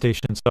radio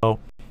station. So,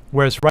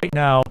 whereas right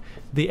now,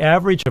 the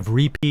average of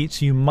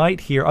repeats you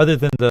might hear, other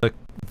than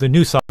the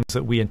new songs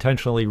that we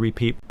intentionally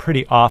repeat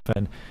pretty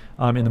often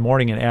in the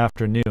morning and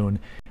afternoon,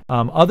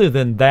 other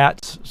than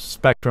that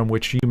spectrum,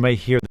 which you may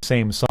hear the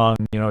same song,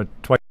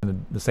 twice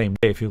in the same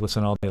day if you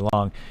listen all day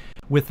long.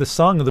 With the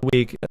Song of the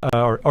Week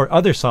or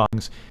other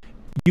songs,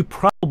 you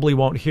probably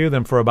won't hear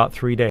them for about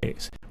 3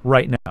 days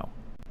right now,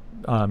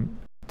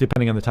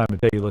 depending on the time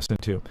of day you listen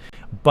to.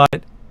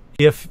 But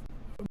if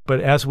but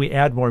as we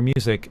add more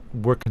music,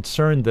 we're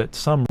concerned that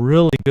some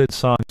really good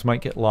songs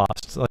might get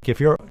lost. Like if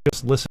you're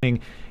just listening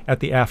in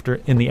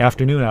the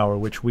afternoon hour,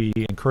 which we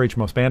encourage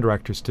most band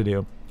directors to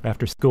do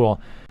after school,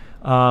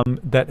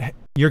 that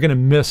you're going to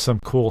miss some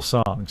cool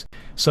songs.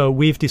 So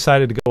we've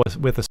decided to go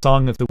with a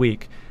song of the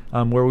week,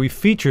 where we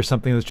feature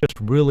something that's just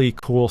really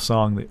cool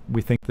song that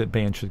we think that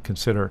bands should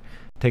consider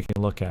taking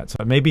a look at. So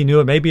it may be new,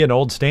 it may be an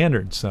old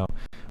standard. So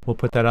we'll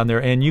put that on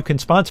there, and you can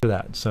sponsor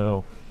that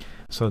so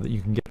that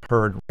you can get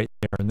heard right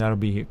there, and that'll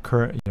be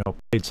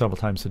played several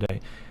times a day.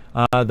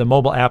 The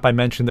mobile app I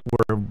mentioned that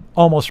we're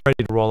almost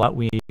ready to roll out.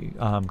 We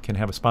can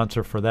have a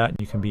sponsor for that, and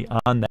you can be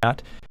on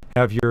that.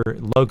 Have your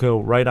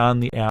logo right on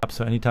the app,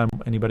 so anytime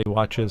anybody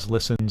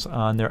listens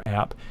on their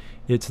app,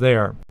 it's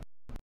there.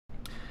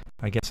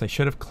 I guess I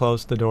should have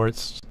closed the door.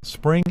 It's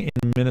spring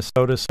in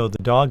Minnesota, so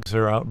the dogs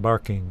are out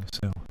barking.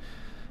 So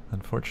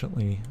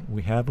unfortunately,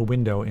 we have a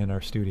window in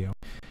our studio.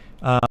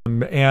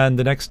 And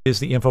the next is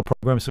the info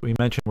programs that we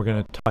mentioned. I'm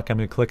going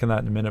to click on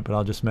that in a minute, but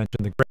I'll just mention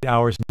the grade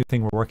hours, new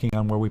thing we're working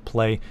on, where we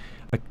play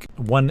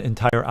one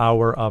entire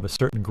hour of a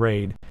certain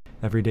grade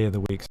every day of the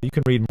week. So you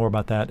can read more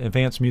about that.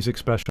 Advanced Music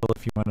Special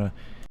if you want to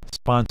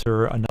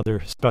sponsor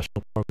another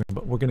special program,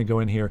 but we're going to go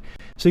in here.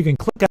 So you can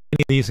click on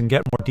any of these and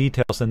get more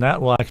details, and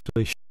that will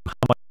actually show how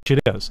much it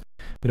is.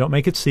 We don't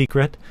make it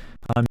secret.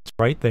 It's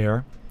right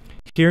there.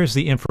 Here's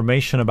the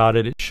information about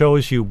it. It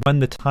shows you when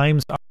the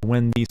times are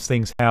when these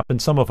things happen.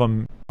 Some of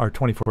them are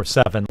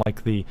 24/7,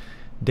 like the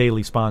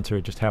daily sponsor.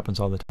 It just happens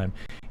all the time.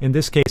 In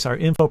this case, our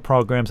info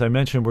programs, I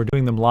mentioned, we're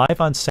doing them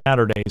live on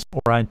Saturdays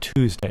or on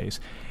Tuesdays.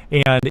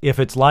 And if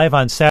it's live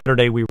on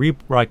Saturday, we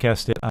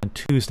rebroadcast it on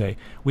Tuesday.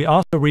 We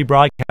also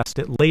rebroadcast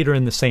it later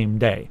in the same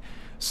day.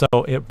 So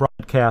it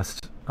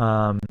broadcasts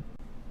a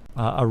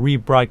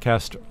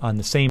rebroadcast on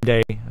the same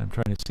day. I'm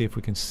trying to see if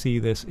we can see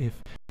this. If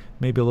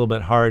maybe a little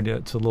bit hard,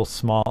 it's a little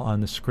small on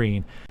the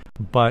screen.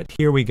 But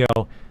here we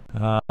go.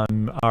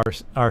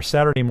 Our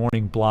Saturday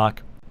morning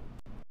block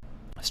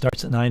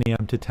starts at 9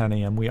 a.m. to 10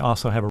 a.m. We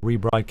also have a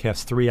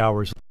rebroadcast 3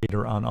 hours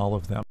later on all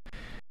of them.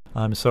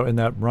 And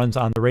that runs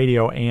on the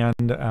radio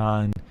and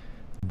on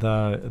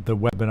the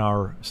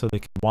webinar, so they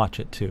can watch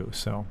it too.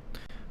 So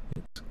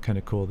it's kind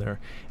of cool there.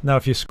 Now,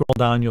 if you scroll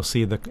down, you'll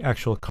see the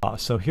actual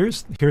cost. So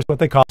here's what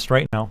they cost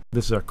right now.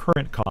 This is our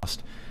current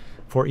cost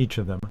for each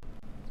of them.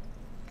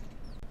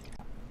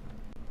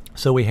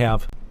 So we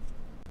have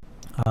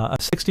a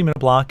 60-minute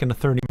block and a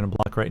 30-minute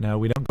block right now.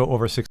 We don't go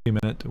over 60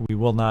 minutes. We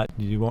will not.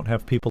 You won't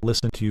have people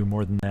listen to you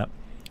more than that.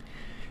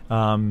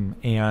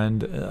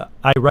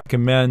 I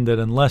recommend that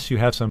unless you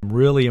have some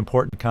really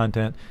important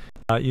content,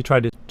 you try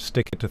to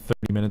stick it to 30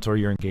 minutes or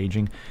you're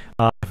engaging.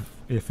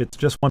 If it's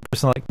just one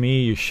person like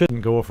me, you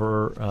shouldn't go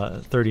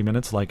over 30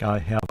 minutes like I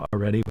have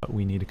already, but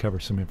we need to cover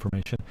some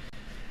information.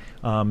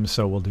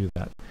 So we'll do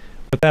that.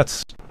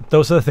 But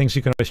those are the things.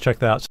 You can always check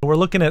that out. So we're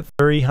looking at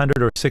 $300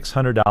 or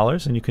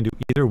 $600, and you can do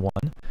either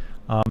one.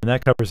 And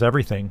that covers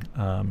everything.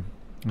 And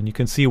you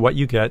can see what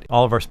you get.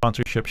 All of our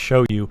sponsorships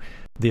show you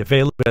the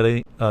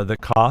availability, the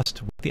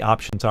cost, what the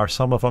options are.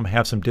 Some of them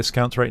have some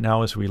discounts right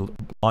now as we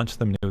launch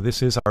them new.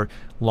 This is our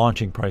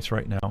launching price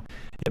right now.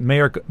 It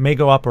may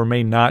go up or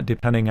may not,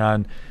 depending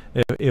on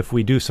if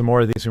we do some more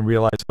of these and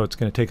realize, it's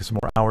going to take us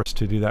more hours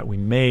to do that. We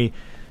may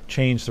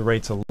change the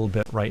rates a little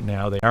bit right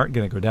now. They aren't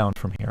going to go down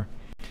from here.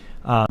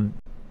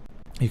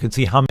 You can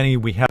see how many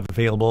we have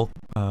available.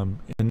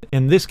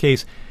 In this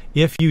case,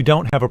 if you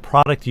don't have a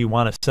product you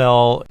want to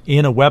sell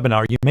in a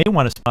webinar, you may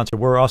want to sponsor.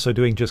 We're also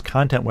doing just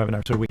content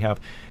webinars. So we have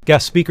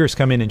guest speakers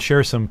come in and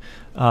share some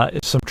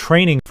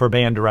training for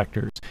band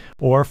directors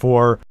or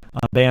for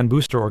band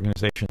booster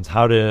organizations,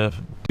 how to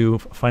do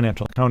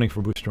financial accounting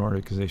for booster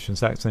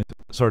organizations, that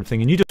sort of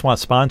thing. And you just want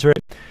to sponsor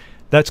it.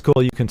 That's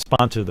cool. You can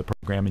sponsor the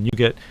program, and you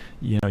get,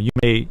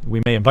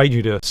 we may invite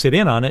you to sit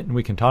in on it, and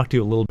we can talk to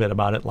you a little bit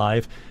about it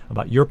live,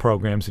 about your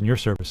programs and your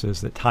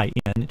services that tie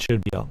in. It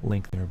should be a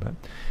link there, but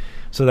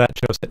so that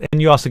shows it.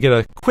 And you also get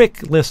a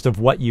quick list of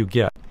what you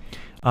get.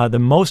 The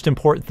most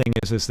important thing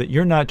is that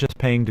you're not just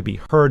paying to be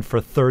heard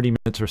for 30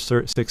 minutes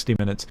or 60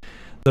 minutes.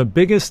 The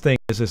biggest thing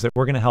is that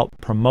we're going to help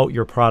promote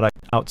your product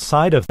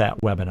outside of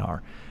that webinar,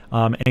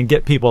 and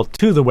get people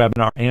to the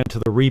webinar and to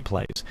the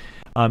replays.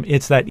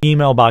 It's that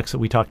email box that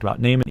we talked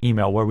about, name and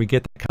email, where we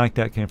get the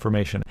contact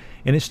information.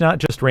 And it's not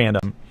just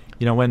random.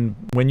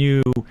 When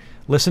you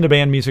listen to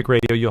Band Music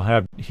Radio,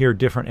 you'll hear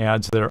different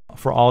ads that are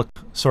for all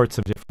sorts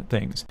of different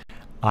things.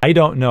 I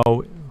don't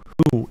know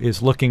who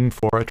is looking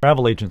for a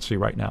travel agency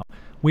right now.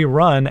 We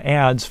run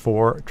ads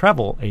for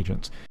travel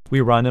agents.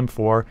 We run them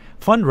for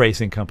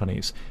fundraising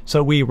companies.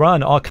 So we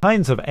run all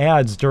kinds of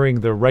ads during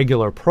the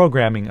regular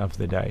programming of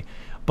the day.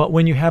 But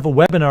when you have a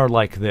webinar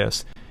like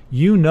this,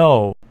 you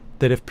know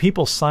that if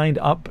people signed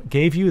up,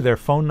 gave you their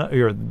phone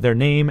or their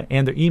name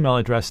and their email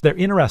address, they're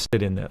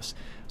interested in this.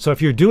 So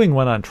if you're doing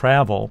one on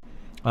travel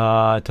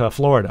to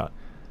Florida,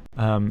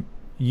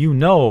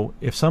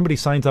 if somebody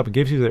signs up and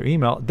gives you their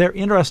email, they're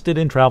interested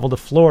in travel to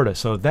Florida.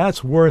 So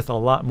that's worth a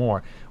lot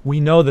more. We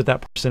know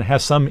that person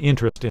has some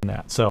interest in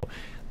that. So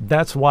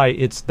that's why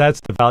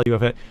that's the value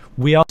of it.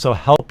 We also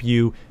help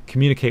you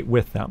communicate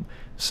with them.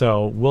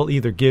 So we'll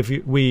either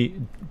we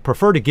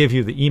prefer to give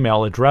you the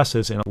email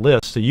addresses in a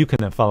list so you can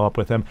then follow up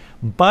with them.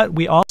 But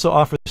we also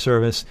offer the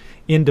service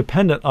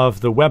independent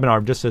of the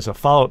webinar, just as a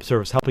follow-up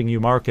service, helping you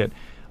market,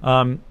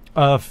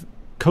 of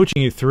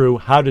coaching you through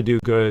how to do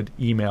good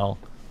email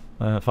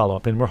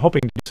follow-up. And we're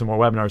hoping to do some more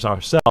webinars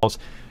ourselves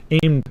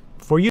aimed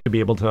for you to be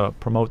able to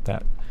promote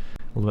that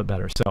a little bit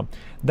better. So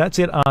that's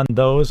it on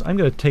those. I'm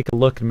going to take a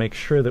look and make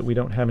sure that we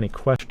don't have any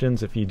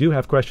questions. If you do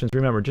have questions,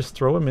 remember, just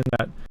throw them in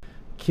that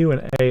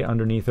Q&A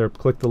underneath there.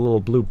 Click the little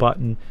blue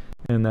button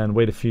and then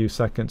wait a few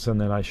seconds,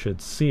 and then I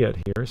should see it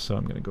here. So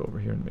I'm going to go over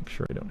here and make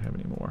sure I don't have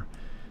any more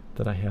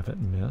that I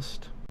haven't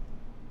missed.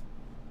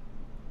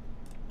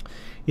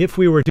 If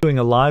we were doing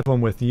a live one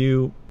with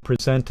you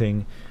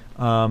presenting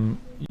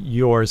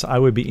yours, I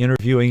would be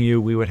interviewing you.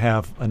 We would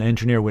have an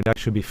engineer would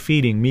actually be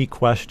feeding me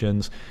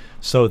questions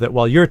so that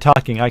while you're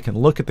talking, I can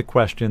look at the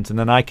questions and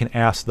then I can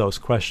ask those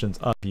questions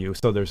of you.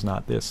 So there's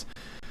not this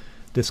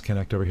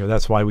disconnect over here.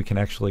 That's why we can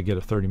actually get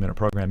a 30-minute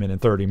program in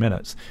 30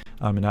 minutes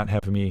and not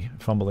having me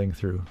fumbling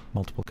through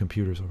multiple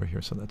computers over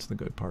here. So that's the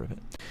good part of it.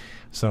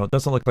 So it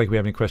doesn't look like we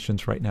have any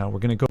questions right now. We're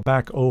going to go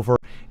back over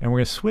and we're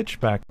going to switch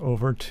back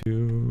over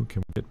to,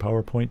 can we get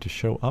PowerPoint to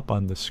show up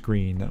on the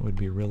screen? That would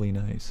be really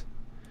nice.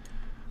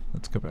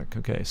 Let's go back.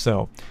 Okay,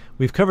 so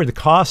we've covered the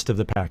cost of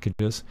the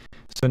packages.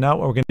 So now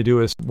what we're going to do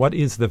is, what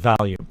is the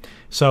value?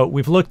 So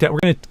we've looked at,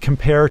 we're going to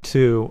compare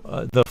to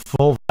the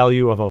full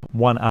value of a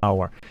 1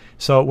 hour.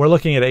 So we're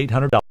looking at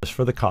 $800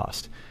 for the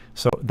cost.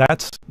 So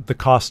that's the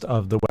cost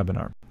of the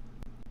webinar.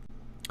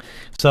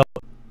 So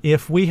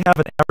if we have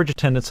an average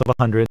attendance of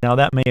 100, now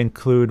that may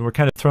include, we're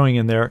kind of throwing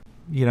in there,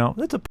 you know,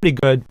 that's a pretty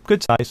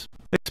good size,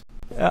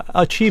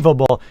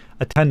 achievable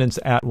attendance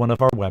at one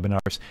of our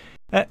webinars.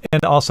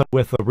 And also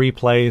with the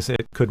replays,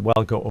 it could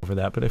well go over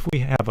that. But if we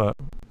have a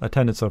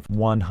attendance of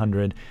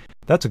 100,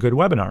 that's a good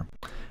webinar.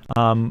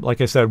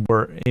 Like I said,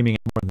 we're aiming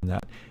at more than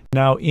that.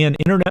 Now, in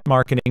internet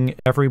marketing,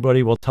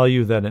 everybody will tell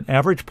you that an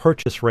average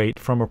purchase rate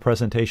from a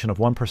presentation of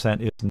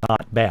 1% is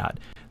not bad.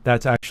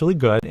 That's actually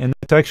good, and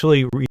it's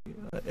actually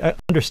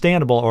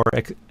understandable, or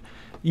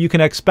you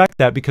can expect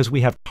that because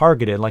we have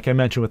targeted, like I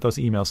mentioned with those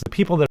emails. The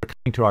people that are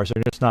coming to ours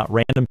are just not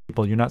random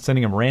people. You're not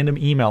sending a random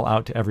email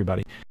out to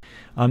everybody.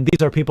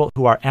 These are people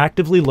who are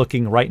actively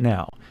looking right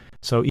now.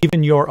 So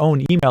even your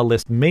own email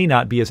list may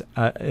not be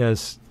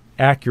as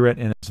accurate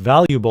and as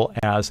valuable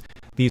as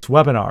these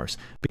webinars,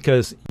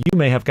 because you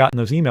may have gotten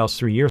those emails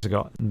 3 years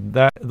ago.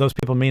 Those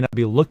people may not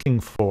be looking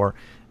for,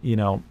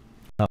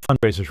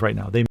 fundraisers right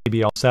now. They may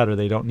be all set or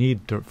they don't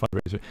need to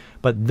fundraiser.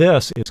 But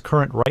this is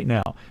current right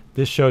now.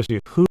 This shows you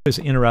who is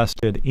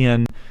interested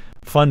in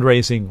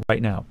fundraising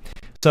right now.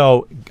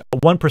 So a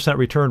 1%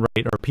 return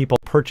rate, or people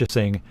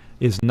purchasing,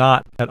 is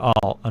not at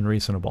all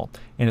unreasonable,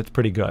 and it's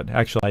pretty good.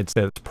 Actually, I'd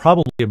say it's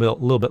probably a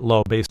little bit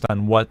low based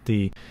on what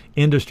the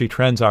industry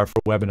trends are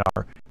for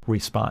webinar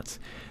response.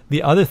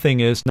 The other thing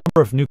is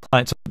number of new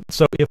clients.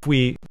 So if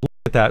we look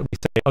at that, we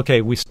say,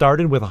 okay, we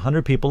started with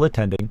 100 people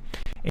attending,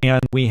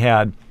 and we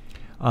had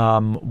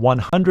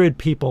 100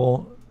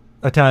 people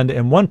attend,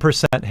 and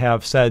 1%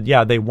 have said,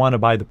 yeah, they want to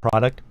buy the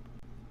product.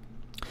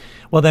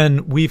 Well,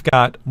 then we've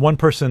got one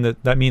person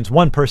that means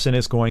one person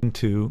is going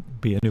to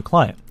be a new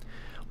client.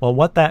 Well,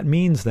 what that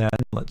means then,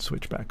 let's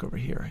switch back over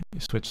here.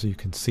 You switch so you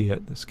can see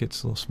it. This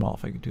gets a little small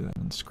if I could do that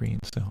on the screen.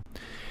 So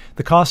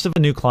the cost of a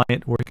new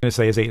client, we're going to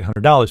say, is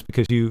 $800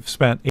 because you've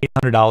spent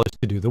 $800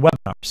 to do the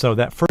webinar. So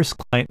that first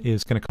client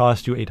is going to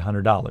cost you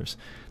 $800,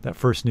 that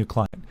first new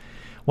client.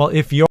 Well,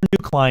 if your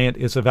new client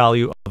is a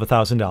value of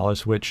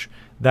 $1,000, which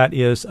that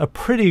is a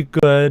pretty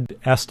good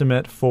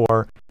estimate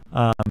for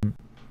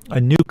a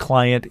new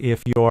client,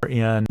 if you're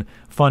in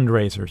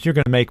fundraisers, you're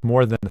going to make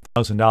more than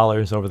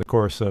 $1,000 over the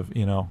course of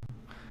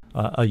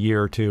a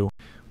year or two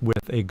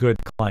with a good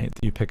client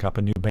that you pick up,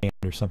 a new band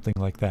or something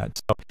like that.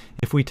 So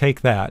if we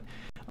take that,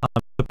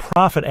 the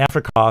profit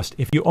after cost,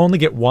 if you only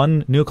get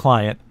one new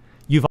client,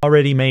 you've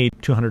already made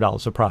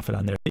 $200 of profit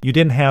on there that you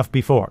didn't have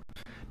before.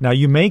 Now,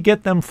 you may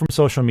get them from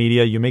social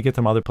media, you may get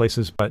them other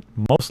places, but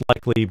most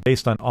likely,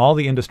 based on all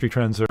the industry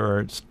trends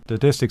or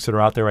statistics that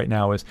are out there right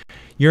now, is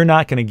you're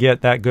not going to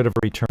get that good of a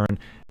return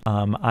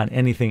on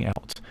anything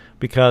else.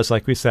 Because,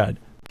 like we said,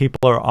 people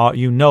are,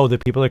 the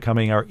people that are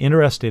coming are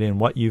interested in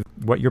what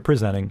you're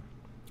presenting,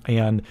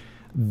 and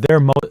they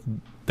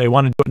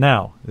want to do it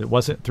now. It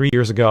wasn't 3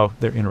 years ago.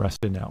 They're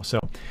interested now.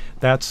 So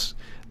that's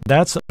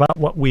about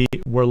what we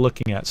were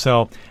looking at.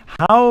 So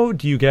how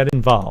do you get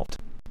involved?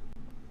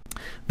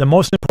 The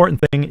most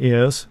important thing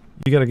is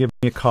you got to give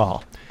me a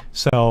call.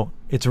 So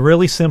it's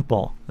really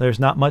simple. There's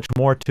not much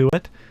more to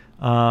it.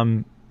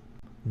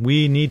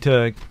 We need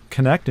to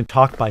connect and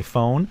talk by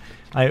phone.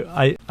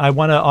 I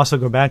want to also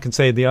go back and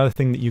say the other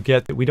thing that you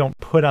get that we don't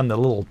put on the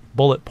little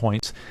bullet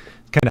points,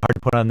 kind of hard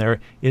to put on there,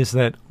 is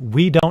that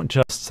we don't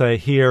just say,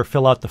 here,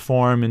 fill out the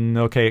form, and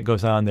okay, it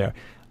goes on there.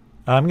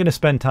 I'm going to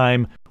spend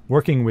time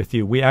working with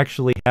you. We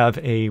actually have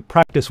a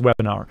practice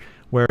webinar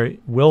where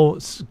we'll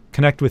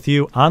connect with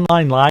you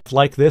online live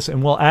like this,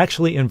 and we'll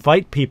actually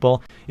invite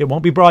people. It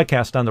won't be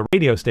broadcast on the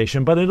radio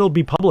station, but it'll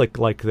be public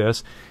like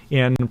this,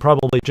 and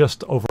probably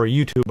just over our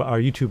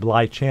YouTube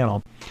live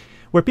channel,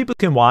 where people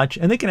can watch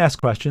and they can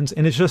ask questions.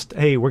 And it's just,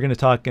 hey, we're going to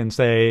talk and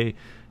say,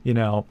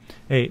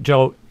 hey,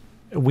 Joe,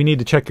 we need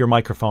to check your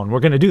microphone.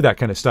 We're going to do that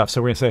kind of stuff.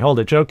 So we're going to say, hold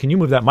it, Joe, can you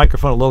move that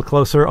microphone a little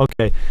closer?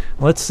 Okay,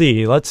 let's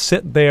see. Let's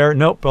sit there.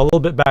 Nope, a little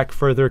bit back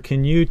further.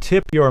 Can you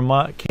tip your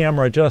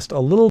camera just a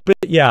little bit?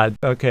 Yeah,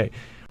 okay.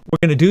 We're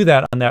going to do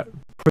that on that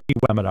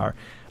pre-webinar.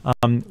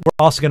 We're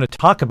also going to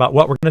talk about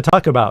what we're going to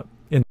talk about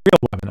in the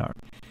real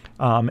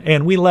webinar.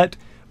 And we'll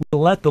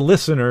let the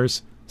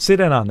listeners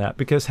sit in on that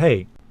because,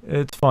 hey,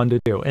 it's fun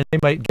to do. And they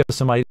might give us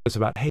some ideas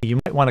about, hey,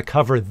 you might want to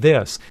cover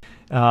this.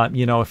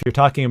 If you're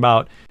talking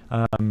about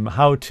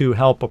how to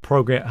help a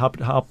program,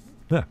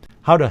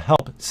 how to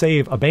help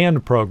save a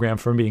band program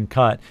from being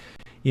cut,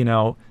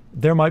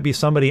 there might be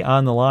somebody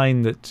on the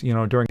line that,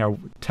 during our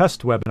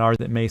test webinar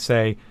that may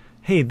say,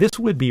 hey, this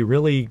would be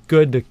really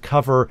good to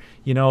cover,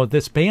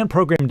 this band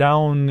program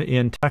down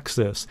in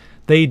Texas.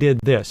 They did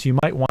this. You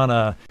might want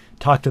to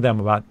talk to them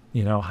about,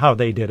 how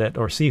they did it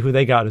or see who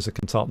they got as a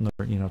consultant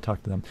or,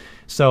 talk to them.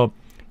 So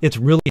it's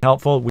really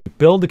helpful. We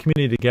build the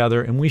community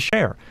together and we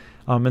share.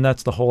 And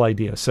that's the whole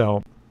idea.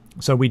 So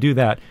we do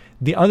that.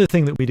 The other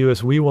thing that we do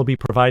is we will be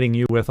providing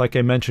you with, like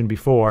I mentioned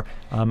before,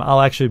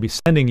 I'll actually be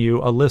sending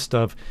you a list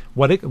of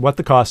what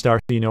the costs are,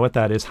 so you know what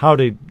that is,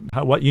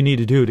 what you need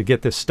to do to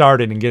get this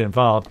started and get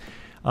involved.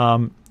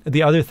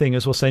 The other thing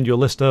is we'll send you a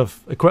list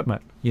of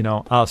equipment.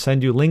 I'll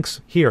send you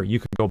links here. You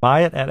can go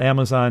buy it at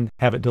Amazon,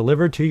 have it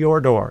delivered to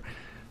your door.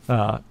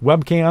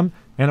 Webcam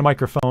and a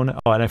microphone.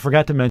 Oh, and I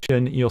forgot to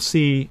mention, you'll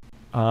see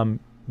when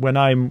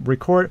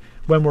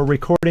we're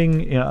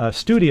recording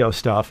studio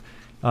stuff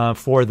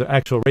for the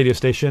actual radio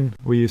station,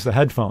 we use the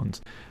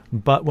headphones.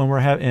 But when we're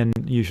and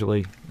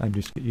usually I'm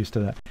just get used to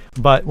that.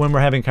 But when we're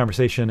having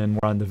conversation and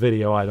we're on the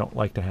video, I don't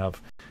like to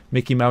have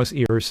Mickey Mouse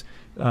ears.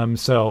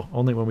 So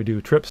only when we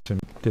do trips to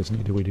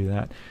Disney do we do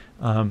that.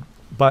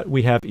 But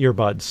we have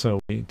earbuds,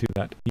 so we do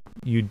that.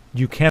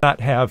 You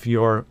cannot have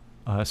your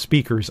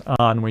speakers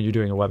on when you're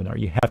doing a webinar.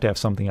 You have to have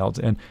something else.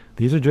 And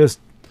these are just,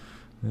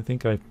 I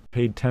think I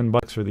paid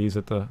 $10 for these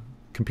at the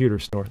computer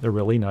store. They're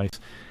really nice.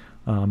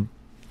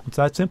 It's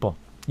that simple.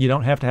 You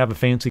don't have to have a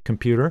fancy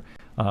computer.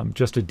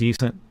 Just a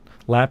decent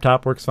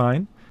laptop works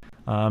fine.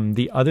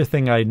 The other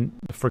thing I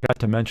forgot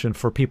to mention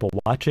for people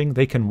watching,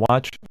 they can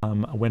watch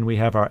when we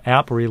have our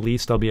app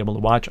released. They'll be able to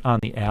watch on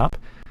the app.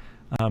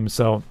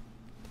 So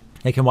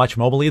they can watch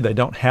mobilely. They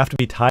don't have to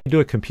be tied to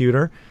a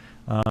computer,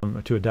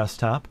 to a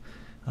desktop.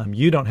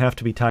 You don't have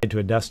to be tied to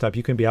a desktop.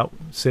 You can be out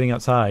sitting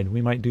outside.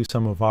 We might do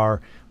some of our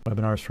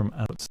webinars from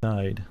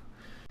outside.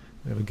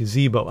 We have a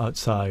gazebo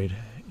outside,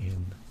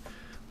 and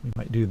we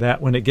might do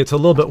that when it gets a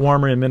little bit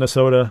warmer in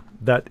Minnesota.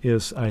 That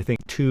is, I think,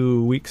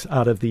 2 weeks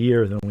out of the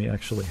year when we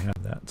actually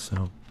have that.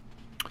 So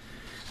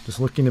just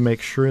looking to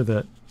make sure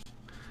that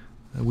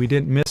we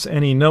didn't miss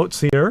any notes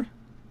here.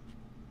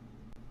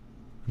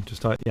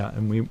 Just thought, yeah,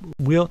 and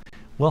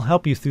we'll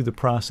help you through the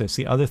process.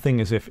 The other thing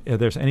is if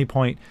there's any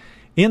point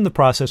in the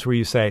process where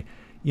you say,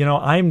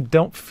 I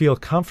don't feel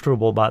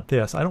comfortable about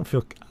this.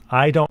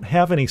 I don't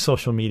have any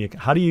social media.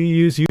 How do you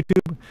use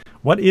YouTube?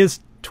 What is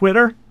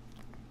Twitter?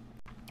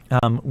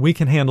 We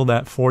can handle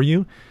that for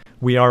you.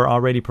 We are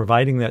already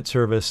providing that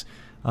service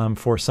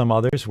for some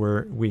others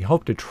where we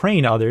hope to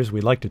train others.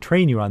 We'd like to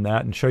train you on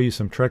that and show you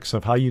some tricks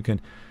of how you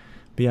can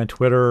be on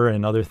Twitter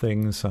and other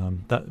things.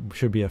 That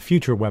should be a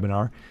future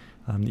webinar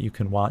that you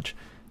can watch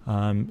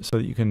so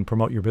that you can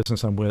promote your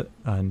business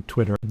on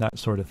Twitter and that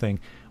sort of thing.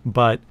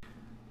 But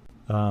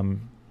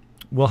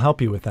we'll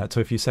help you with that. So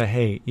if you say,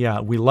 hey, yeah,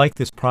 we like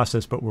this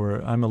process, but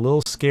I'm a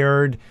little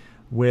scared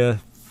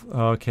with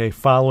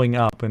following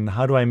up, and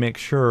how do I make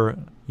sure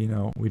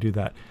we do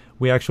that?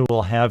 We actually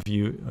will have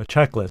you a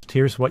checklist.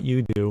 Here's what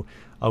you do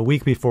a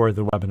week before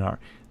the webinar.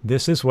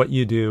 This is what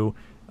you do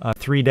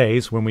 3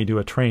 days when we do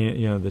a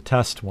the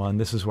test one.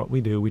 This is what we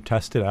do. We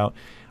test it out.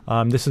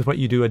 This is what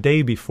you do a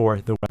day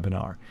before the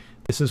webinar.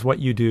 This is what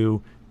you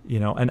do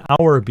an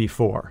hour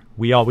before.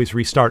 We always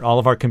restart all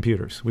of our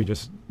computers.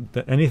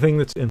 Anything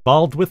that's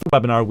involved with the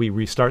webinar, we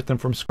restart them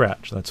from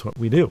scratch. That's what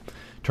we do.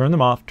 Turn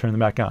them off, turn them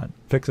back on.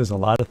 Fixes a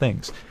lot of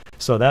things.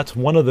 So that's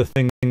one of the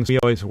things we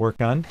always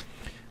work on.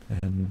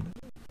 And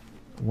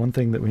one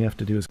thing that we have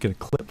to do is get a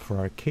clip for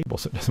our cable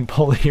so it doesn't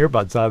pull the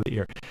earbuds out of the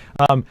ear.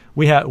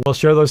 We'll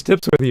share those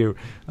tips with you,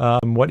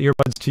 what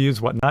earbuds to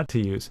use, what not to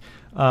use.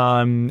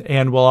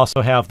 And we'll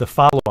also have the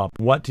follow-up.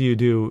 What do you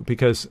do?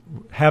 Because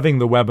having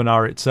the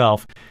webinar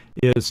itself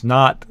is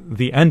not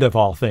the end of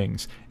all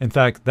things. In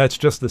fact, that's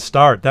just the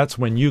start. That's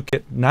when you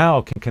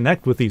can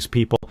connect with these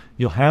people.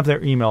 You'll have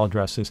their email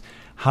addresses.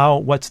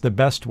 What's the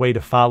best way to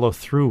follow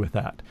through with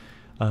that?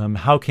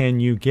 How can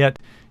you get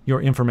your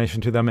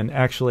information to them and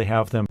actually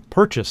have them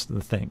purchase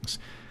the things?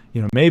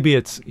 Maybe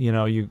it's,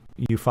 you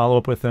follow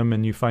up with them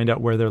and you find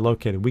out where they're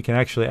located. We can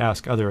actually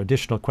ask other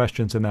additional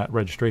questions in that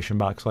registration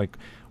box, like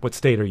what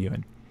state are you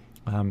in?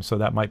 So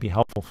that might be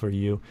helpful for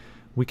you.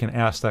 We can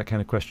ask that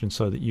kind of question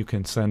so that you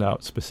can send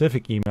out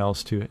specific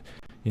emails to,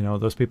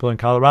 those people in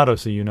Colorado,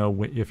 so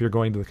if you're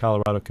going to the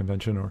Colorado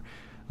convention or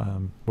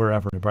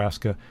wherever,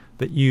 Nebraska,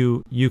 that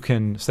you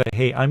can say,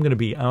 hey, I'm going to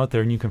be out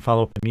there, and you can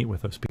follow up and meet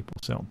with those people.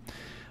 So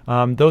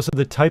those are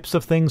the types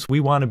of things we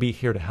want to be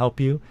here to help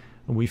you.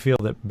 We feel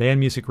that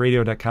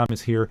BandMusicRadio.com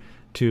is here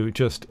to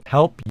just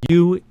help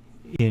you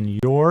in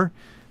your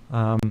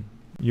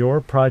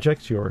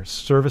projects, your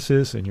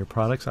services, and your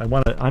products.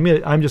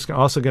 I'm just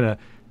also going to,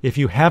 if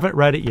you haven't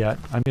read it yet,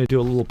 I'm going to do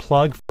a little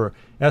plug for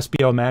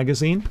SBO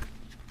Magazine.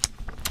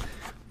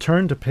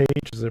 Turn to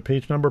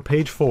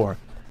page 4.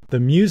 The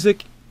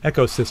Music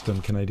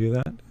Ecosystem. Can I do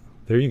that?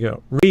 There you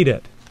go. Read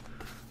it.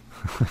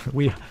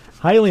 We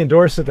highly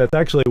endorse it. That's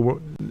actually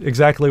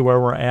exactly where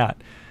we're at.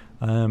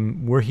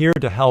 We're here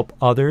to help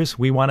others.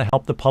 We want to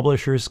help the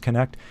publishers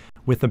connect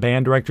with the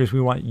band directors.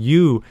 We want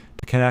you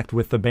to connect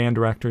with the band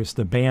directors,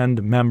 the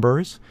band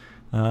members,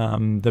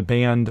 the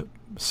band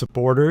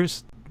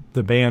supporters,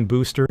 the band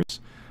boosters.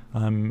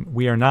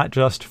 We are not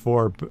just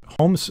for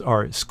homes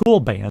or school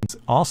bands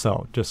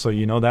also, just so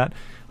you know that.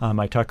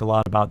 I talk a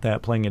lot about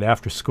that, playing it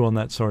after school and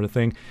that sort of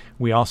thing.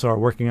 We also are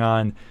working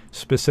on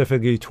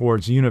specifically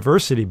towards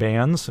university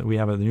bands. We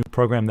have a new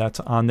program that's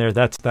on there.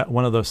 That's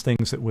one of those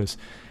things that was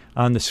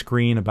on the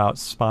screen about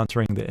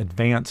sponsoring the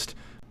advanced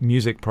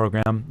music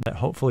program that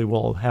hopefully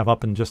we'll have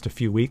up in just a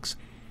few weeks.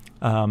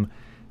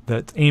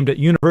 That's aimed at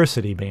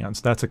university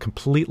bands. That's a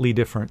completely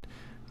different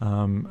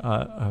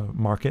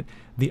market.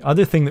 The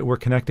other thing that we're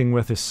connecting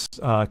with is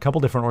a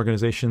couple different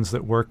organizations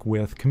that work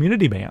with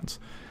community bands,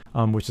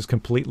 which is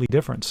completely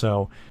different.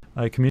 So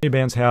community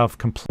bands have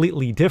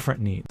completely different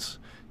needs.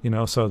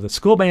 So the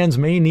school bands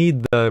may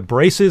need the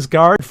braces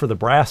guard for the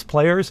brass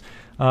players.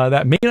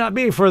 That may not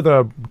be for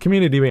the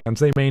community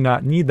bands. They may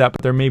not need that,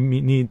 but they may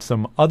need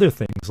some other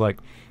things like,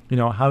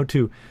 how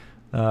to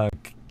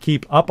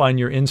keep up on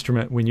your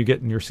instrument when you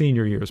get in your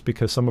senior years,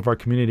 because some of our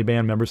community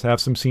band members have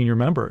some senior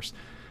members.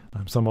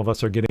 Some of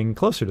us are getting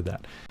closer to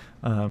that.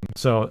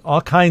 So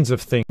all kinds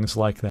of things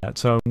like that.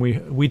 So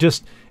we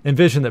just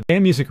envision that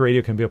Band Music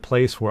Radio can be a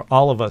place where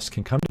all of us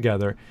can come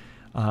together,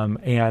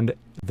 and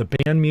the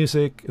band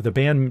music, the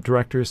band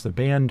directors, the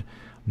band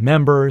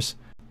members,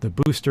 the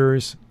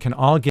boosters can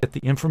all get the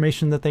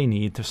information that they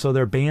need so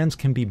their bands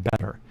can be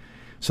better,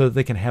 so that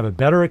they can have a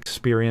better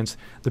experience.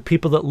 The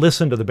people that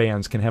listen to the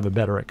bands can have a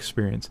better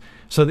experience,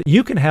 so that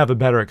you can have a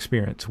better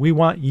experience. We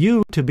want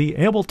you to be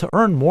able to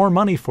earn more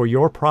money for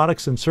your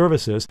products and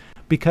services,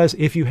 because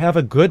if you have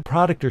a good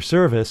product or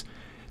service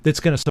that's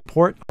going to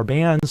support our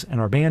bands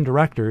and our band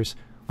directors,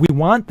 we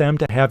want them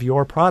to have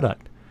your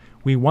product.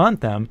 We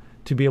want them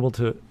to be able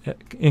to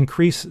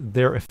increase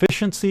their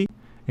efficiency,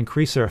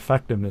 increase their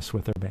effectiveness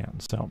with their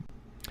bands. So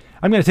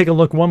I'm going to take a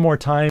look one more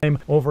time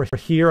over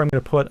here. I'm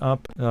going to put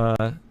up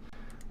the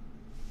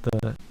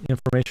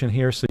information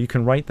here so you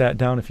can write that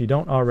down if you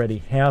don't already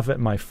have it.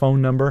 My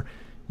phone number.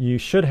 You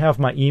should have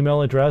my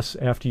email address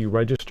after you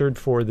registered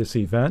for this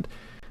event,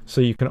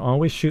 so you can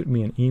always shoot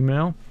me an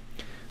email.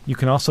 You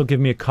can also give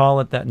me a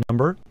call at that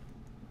number,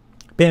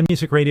 Band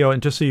Music Radio.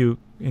 And just so you,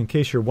 in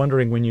case you're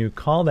wondering, when you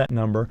call that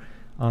number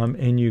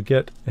and you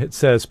get, it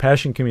says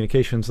Passion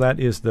Communications, that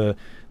is the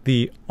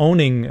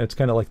owning, it's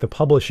kind of like the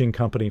publishing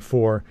company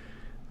for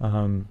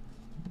where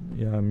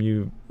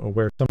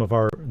some of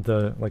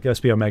like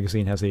SBO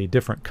Magazine has a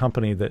different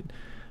company that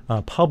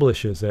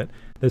publishes it.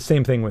 The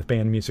same thing with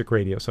Band Music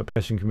Radio. So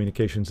Passion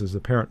Communications is the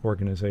parent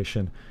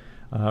organization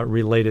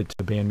related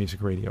to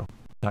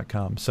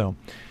BandMusicRadio.com. So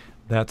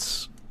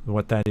that's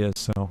what that is.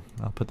 So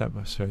I'll put that,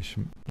 so I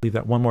should leave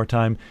that one more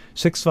time.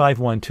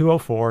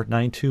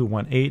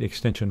 651-204-9218,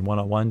 extension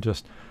 101.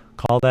 Just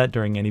call that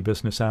during any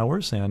business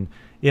hours. And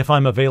if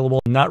I'm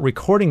available, not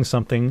recording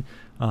something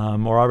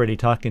or already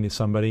talking to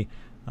somebody,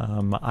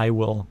 I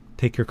will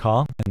take your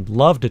call and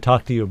love to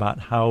talk to you about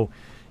how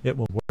it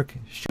will work.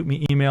 Shoot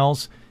me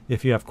emails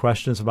if you have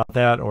questions about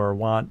that or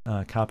want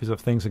copies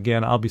of things.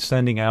 Again, I'll be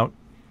sending out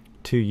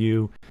to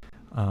you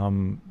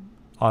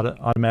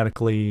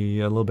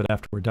automatically a little bit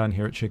after we're done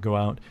here. It should go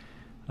out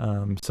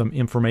some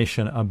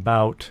information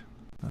about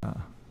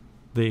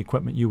the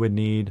equipment you would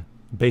need,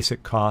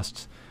 basic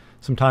costs,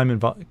 some time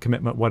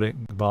commitment, what it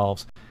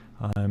involves,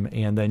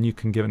 and then you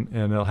can give,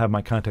 and it'll have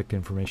my contact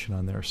information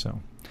on there.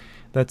 So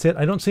that's it.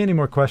 I don't see any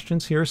more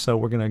questions here, so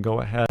we're going to go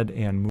ahead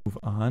and move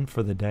on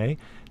for the day.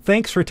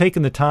 Thanks for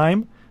taking the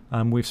time.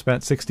 We've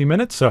spent 60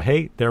 minutes, so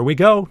hey, there we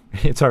go.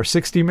 It's our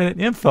 60-minute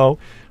info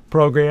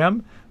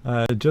program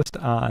just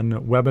on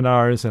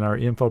webinars and our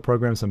info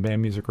programs on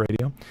Band Music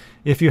Radio.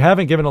 If you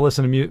haven't given a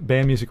listen to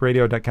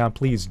BandMusicRadio.com,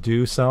 please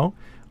do so.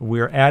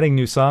 We're adding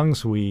new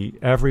songs.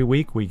 Every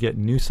week we get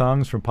new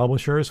songs from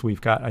publishers.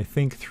 We've got, I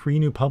think, 3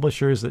 new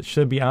publishers that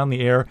should be on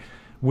the air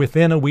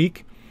within a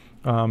week.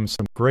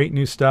 Some great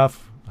new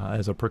stuff.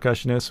 as a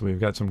percussionist. We've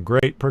got some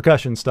great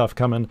percussion stuff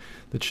coming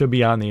that should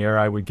be on the air,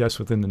 I would guess,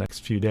 within the next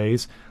few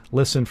days.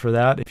 Listen for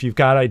that. If you've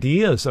got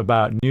ideas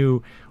about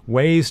new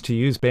ways to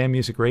use Band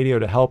Music Radio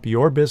to help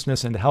your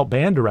business and to help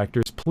band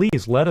directors,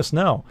 please let us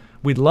know.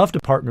 We'd love to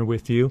partner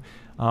with you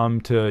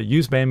to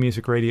use Band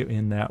Music Radio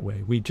in that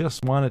way. We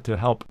just want it to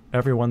help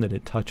everyone that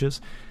it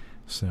touches.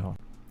 So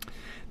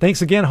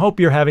thanks again. Hope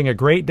you're having a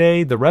great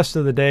day. The rest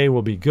of the day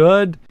will be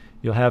good.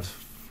 You'll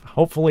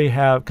hopefully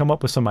come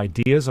up with some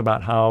ideas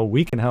about how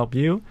we can help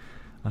you,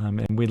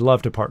 and we'd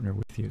love to partner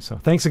with you. So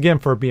thanks again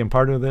for being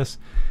part of this.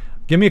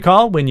 Give me a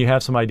call when you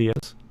have some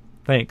ideas.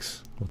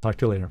 Thanks. We'll talk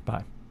to you later.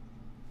 Bye.